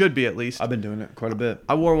 They should be at least. I've been doing it quite a bit.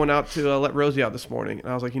 I wore one out to let Rosie out this morning, and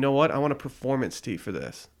I was like, you know what? I want a performance tee for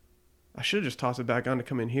this. I should have just tossed it back on to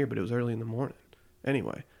come in here, but it was early in the morning.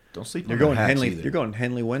 Anyway, Don't sleep You're on going the hats Henley. either. You're going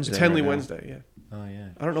Henley Wednesday. it's Henley right now. Wednesday. Yeah. Oh, yeah.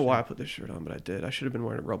 I don't know why I put this shirt on, but I did. I should have been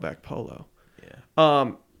wearing a Rowback polo.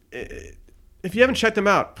 Yeah. If you haven't checked them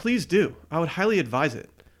out, please do. I would highly advise it.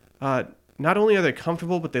 Not only are they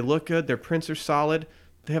comfortable, but they look good. Their prints are solid.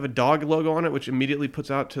 They have a dog logo on it, which immediately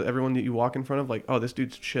puts out to everyone that you walk in front of, like, oh, this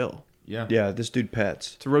dude's chill. Yeah. Yeah, this dude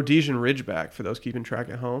pets. It's a Rhodesian Ridgeback for those keeping track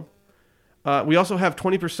at home. We also have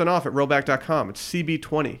 20% off at rowback.com. It's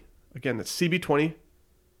CB20. Again, that's CB20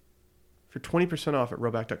 for 20% off at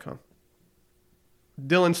rowback.com.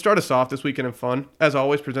 Dylan, start us off this weekend in fun. As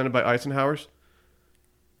always, presented by Eisenhower's.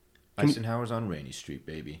 Eisenhower's on Rainy Street,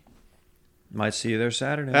 baby. Might see you there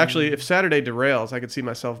Saturday. Actually, if Saturday derails, I could see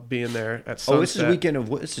myself being there at sunset.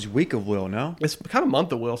 this is week of Will. No. It's kind of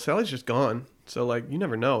month of Will. Sally's just gone. So, like, you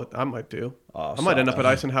never know what I might do. Oh, I might end up at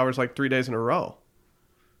Eisenhower's like 3 days in a row.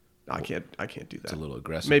 I can't do that. It's a little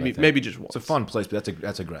aggressive. Maybe I think. maybe just once. It's a fun place, but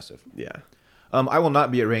that's aggressive. Yeah. I will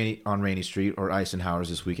not be at Rainy Street or Eisenhower's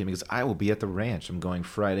this weekend because I will be at the ranch. I'm going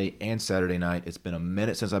Friday and Saturday night. It's been a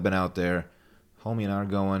minute since I've been out there. Homie and I are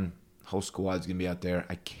going. Whole squad's gonna be out there.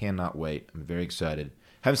 I cannot wait. I'm very excited.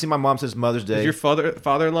 Haven't seen my mom since Mother's Day. Is your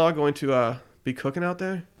father-in-law going to be cooking out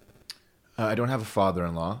there? I don't have a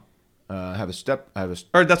father-in-law. I have a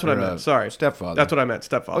Or that's what I meant. Sorry, stepfather. That's what I meant.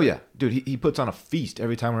 Stepfather. Oh yeah, dude. He puts on a feast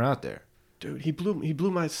every time we're out there. Dude, he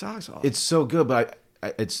blew my socks off. It's so good, but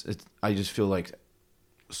I just feel like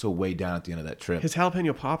so way down at the end of that trip. His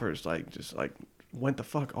jalapeno poppers just went the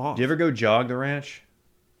fuck off. Do you ever go jog the ranch?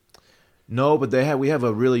 No, but we have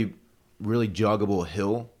a really joggable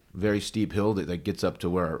hill, very steep hill that gets up to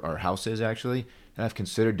where our house is actually. And I've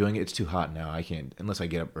considered doing it. It's too hot now. I can't unless I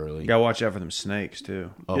get up early. You gotta watch out for them snakes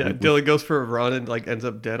too. Oh, Yeah, Dylan goes for a run and like ends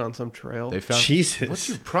up dead on some trail. They found. Jesus. What's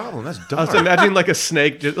your problem? That's I was dark. imagining like a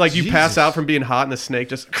snake, just, like you pass Jesus. out from being hot and the snake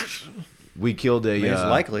just. We killed a. It's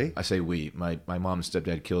likely. I say we. My mom and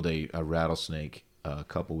stepdad killed a rattlesnake a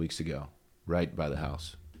couple weeks ago, right by the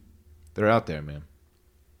house. They're out there, man.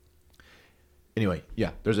 Anyway,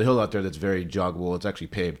 yeah, there's a hill out there that's very joggable. It's actually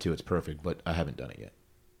paved too. It's perfect, but I haven't done it yet.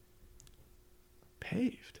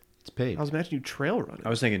 Paved. It's paved. I was imagining you trail running. I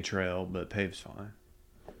was thinking trail, but pave's fine.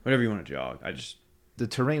 Whatever you want to jog. The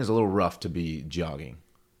terrain is a little rough to be jogging.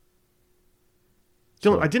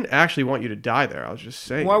 Dylan, I didn't actually want you to die there. I was just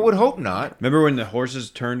saying. Well, I would hope not. Remember when the horses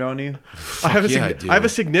turned on you? I have Yeah, I have a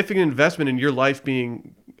significant investment in your life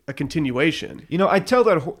being a continuation. You know, I tell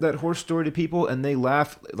that horse story to people, and they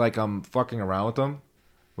laugh like I'm fucking around with them,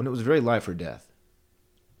 when it was very life or death.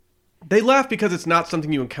 They laugh because it's not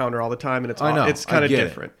something you encounter all the time, and I know. it's kind I of get it.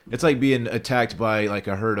 different. It's like being attacked by like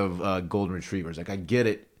a herd of golden retrievers. Like I get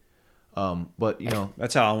it, but you know,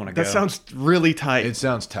 That's how I want to go. That sounds really tight. it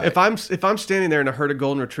sounds tight. If I'm standing there and a herd of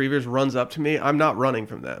golden retrievers runs up to me, I'm not running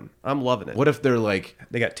from them. I'm loving it. What if they're like?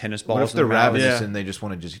 They got tennis balls. What if in they're their mouths. ravenous Yeah. and they just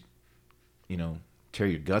want to tear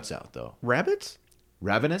your guts out though? Rabbits?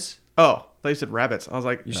 Ravenous? Oh, I thought you said rabbits. I was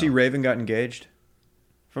like, You see Raven got engaged?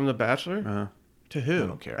 from The Bachelor? Uh-huh. To who? I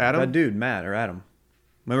don't care. Adam? That dude, Matt or Adam.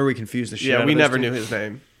 Remember we confused the shit out Yeah, of we those never two? knew his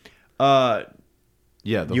name. Yeah.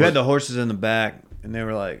 You had the horses in the back, and they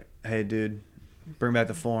were like, hey, dude, bring back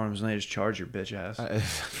the forms, and they just charge your bitch ass.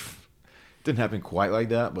 Didn't happen quite like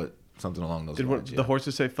that, but something along those Did lines. the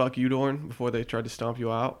horses say "fuck you, Dorn" before they tried to stomp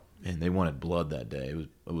you out? And they wanted blood that day.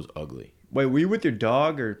 It was ugly. Wait, were you with your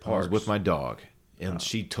dog or I Parks? was with my dog, and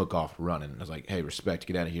she took off running. I was like, "Hey, respect!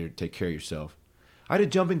 Get out of here! Take care of yourself." I had to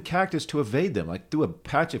jump in cactus to evade them, like through a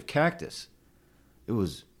patch of cactus. It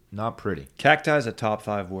was not pretty. Cacti is a top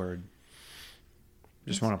 5 word.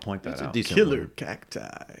 Just want to point that It's a out. decent Killer word.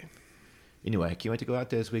 cacti. Anyway, I can't wait to go out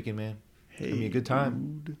there this weekend, man. Hey, It'll be a good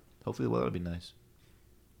time. dude. Hopefully, the weather will be nice.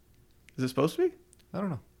 Is it supposed to be? I don't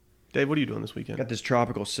know. Dave, what are you doing this weekend? Got this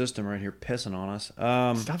tropical system right here pissing on us.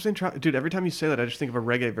 Stop saying dude. Every time you say that, I just think of a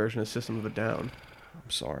reggae version of System of a Down. I'm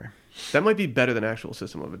sorry. That might be better than actual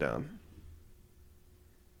System of a Down.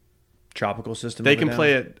 Tropical system. They of a can down?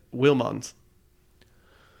 play at Wilmons.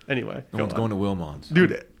 Anyway, No one's going to Wilmons.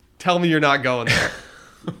 dude. Tell me you're not going there.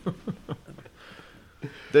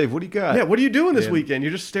 Dave, what do you got? Yeah, what are you doing this Yeah. weekend?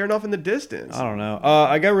 You're just staring off in the distance. I don't know.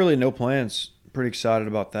 I got really no plans. Pretty excited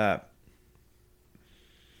about that.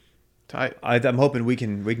 Tight. I'm hoping we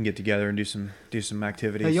can get together and do some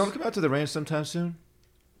activities. Hey, you want to come out to the ranch sometime soon?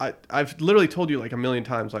 I've literally told you like a million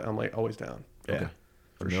times. Like I'm like always down. Yeah, Okay.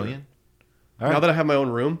 for A million? All Now right. that I have my own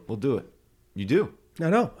room, We'll do it. You do. I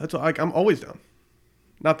know that's what, like I'm always down.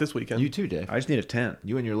 Not this weekend. You too, Dave. I just need a tent.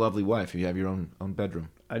 You and your lovely wife. You have your own bedroom.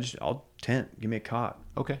 I'll tent. Give me a cot.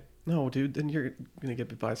 Okay. No, dude. Then you're gonna get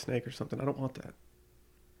bit by a snake or something. I don't want that.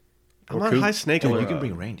 I'm Or on coop. high snake Dude, alert. you can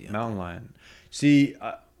bring reindeer. Mountain lion. See,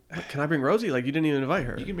 Can I bring Rosie? Like you didn't even invite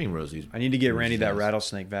her. You can bring Rosie's. I need to get Randy that Rosie's.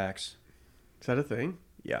 rattlesnake vax. Is that a thing?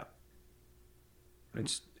 Yeah.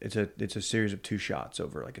 It's a series of 2 shots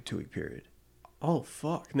over like a 2-week period. Oh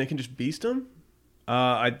fuck! And they can just beast them.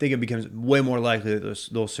 I think it becomes way more likely that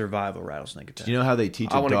they'll survive a rattlesnake attack. Do you know how they teach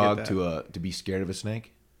I a wanna dog get to be scared of a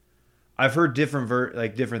snake? I've heard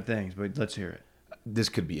different things, but let's hear it. This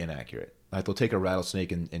could be inaccurate. Like they'll take a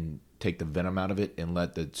rattlesnake and take the venom out of it and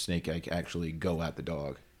let the snake actually go at the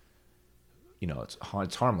dog. You know, it's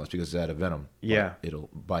harmless because it's out of venom. but Yeah.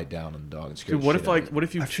 it'll bite down on the dog and scare. Dude, the what shit if out of like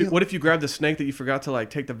it. what if you grab the snake that you forgot to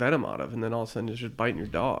like take the venom out of, and then all of a sudden it's just biting your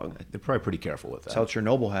dog? They're probably pretty careful with That's that. how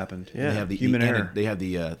Chernobyl happened. Yeah. They have the Human error. They have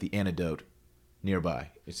the antidote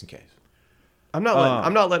nearby, just in case. I'm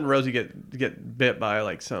not letting Rosie get bit by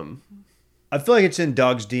like some. I feel like it's in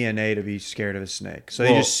dogs' DNA to be scared of a snake. So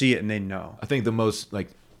they Well- just see it and they know. I think the most like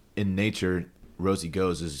in nature Rosie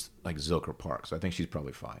goes is like Zilker Park, so I think she's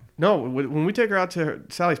probably fine. No, when we take her out to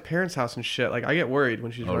Sally's parents' house and shit, like I get worried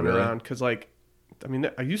when she's Oh, running really? around because like, I mean,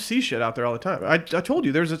 you see shit out there all the time. I told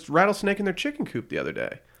you there's this rattlesnake in their chicken coop the other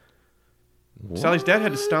day. Sally's dad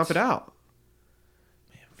had to stomp it out.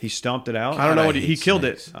 He stomped it out. I don't know God, what I he hate killed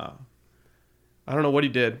snakes. it. I don't know what he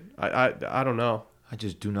did. I don't know. I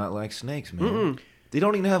just do not like snakes, man. They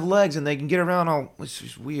don't even have legs, and they can get around all. It's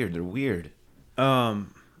just weird. They're weird.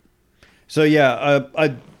 So yeah,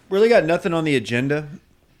 I really got nothing on the agenda.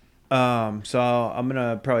 So I'm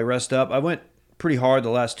gonna probably rest up. I went pretty hard the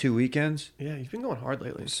last 2 weekends. Yeah, you've been going hard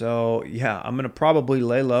lately. So yeah, I'm gonna probably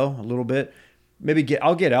lay low a little bit.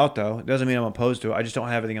 I'll get out though. It doesn't mean I'm opposed to it. I just don't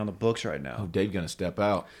have anything on the books right Oh, now. Dave's gonna step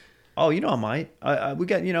out. Oh, I might. We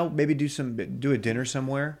got maybe do a dinner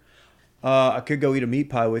somewhere. I could go eat a meat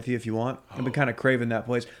pie with you if you want. I've been kind of craving that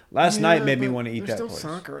place. Last night made me want to eat that There's place.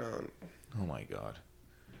 still soccer on. Oh my god.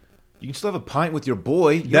 You can still have a pint with your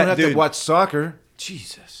boy. You That don't have to dude- watch soccer.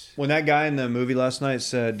 Jesus. When that guy in the movie last night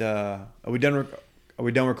said, "Are we done? Are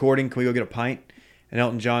we done recording? Can we go get a pint?" And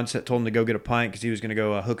Elton John told him to go get a pint because he was going to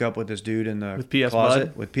go hook up with this dude in the With P.S. closet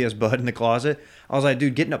Bud? with P.S. Bud in the closet. I was like,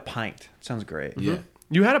 "Dude, getting a pint sounds great." Yeah.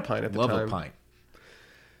 You had a pint at the Love time. a pint.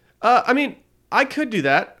 I mean, I could do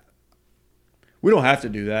that. We don't have to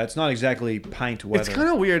do that. It's not exactly pint weather. It's kind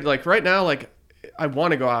of weird. Like right now, like I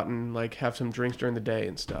want to go out and like have some drinks during the day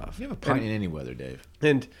and stuff. You have a pint in any weather, Dave.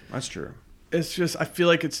 And That's true. it's just I feel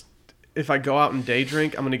like it's if I go out and day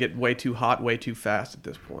drink, I'm gonna get way too hot, way too fast at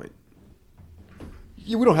this point.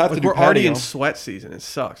 Yeah, we don't have Like we're already in sweat season. It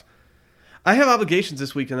sucks. I have obligations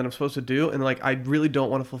this weekend that I'm supposed to do, and like I really don't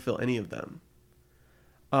want to fulfill any of them.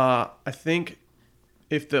 I think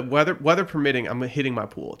if the weather permitting, I'm hitting my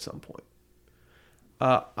pool at some point.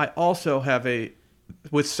 I also have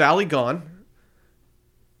with Sally gone,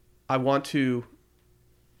 I want to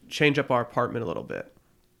change up our apartment a little bit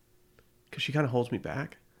because she kind of holds me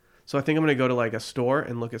back. So I think I'm going to go to like a store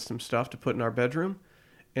and look at some stuff to put in our bedroom.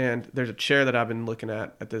 And there's a chair that I've been looking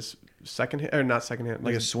at this not secondhand,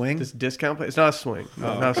 Like a swing? This discount place. It's not a swing.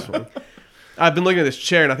 No, not a swing. I've been looking at this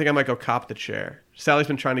chair, and I think I might go cop the chair. Sally's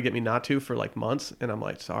been trying to get me not to for like months, and I'm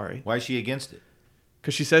like, sorry. Why is she against it?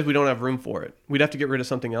 Because she says we don't have room for it. We'd have to get rid of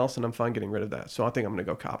something else, and I'm fine getting rid of that. So I think I'm going to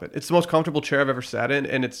go cop it. It's the most comfortable chair I've ever sat in,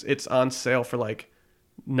 and it's on sale for like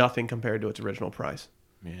nothing compared to its original price.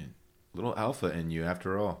 Man, little alpha in you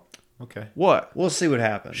after all. Okay. What? We'll see what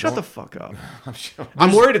happens. Shut the fuck up. I'm sure.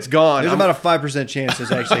 I'm worried it's gone. There's about a 5% chance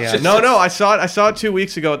this actually happens. No, I saw it 2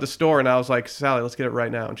 weeks ago at the store, and I was like, Sally, let's get it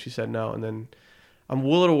right now. And she said no. And then I'm a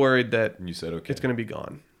little worried that And you said okay. it's going to be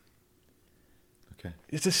gone. Okay.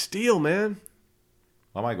 It's a steal, man.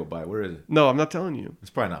 I might go buy it. Where is it? No, I'm not telling you, It's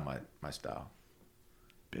probably not my style.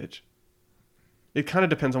 bitch. It kind of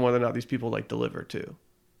depends on whether or not these people like deliver too.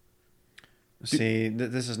 See,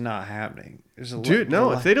 this is not happening. Dude,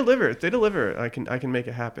 no, if they deliver, I can make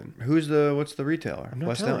it happen. What's the retailer? I'm not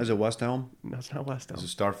West telling Elm? Is it West Elm? No, it's not West Is Elm. it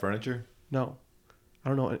Star Furniture? No, I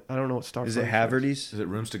don't know what Star. Is it Furniture Haverty's? Is it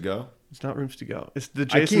Rooms to Go? It's not Rooms to Go. It's the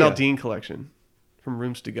Jason IKEA. Aldean collection from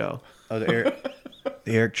Rooms to Go. Oh, the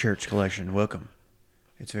Eric Church collection. Welcome.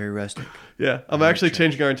 It's very rustic. Yeah, I'm actually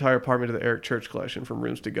changing our entire apartment to the Eric Church collection from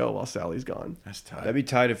rooms to go while Sally's gone. That's tight. That'd be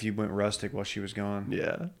tight if you went rustic while she was gone.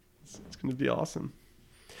 Yeah, it's going to be awesome.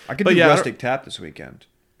 I could do rustic tap this weekend.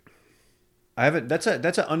 I haven't. That's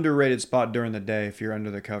an underrated spot during the day if you're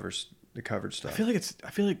under the covers, the covered stuff. I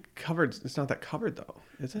feel like covered. It's not that covered though,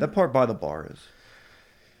 is it? That part by the bar is.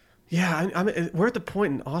 Yeah, we're at the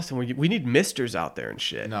point in Austin where we need misters out there and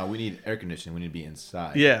shit. No, we need air conditioning. We need to be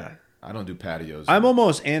inside. Yeah. I don't do patios. I'm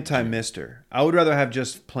almost anti-mister. I would rather have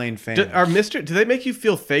just plain fans. Do they make you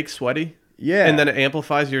feel fake sweaty? Yeah. And then it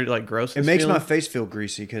amplifies your like grossness. It makes feeling? my face feel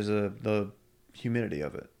greasy because of the humidity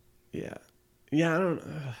of it. Yeah. Yeah, I don't.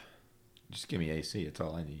 Just give me AC. It's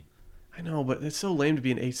all I need. I know, but it's so lame to be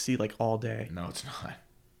in AC like all day. No, it's not.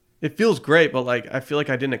 It feels great, but like I feel like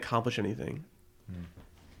I didn't accomplish anything.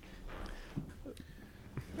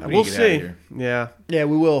 We'll see. Yeah. Yeah,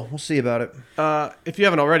 we will. We'll see about it. If you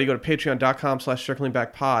haven't already, go to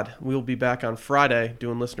patreon.com/circlingbackpod. We'll be back on Friday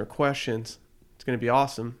doing listener questions. It's going to be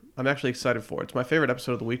awesome. I'm actually excited for it. It's my favorite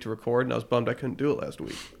episode of the week to record, and I was bummed I couldn't do it last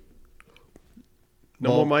week.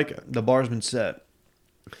 More Micah. The bar's been set.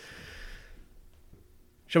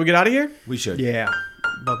 Shall we get out of here? We should. Yeah.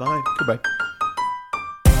 Bye-bye. Goodbye.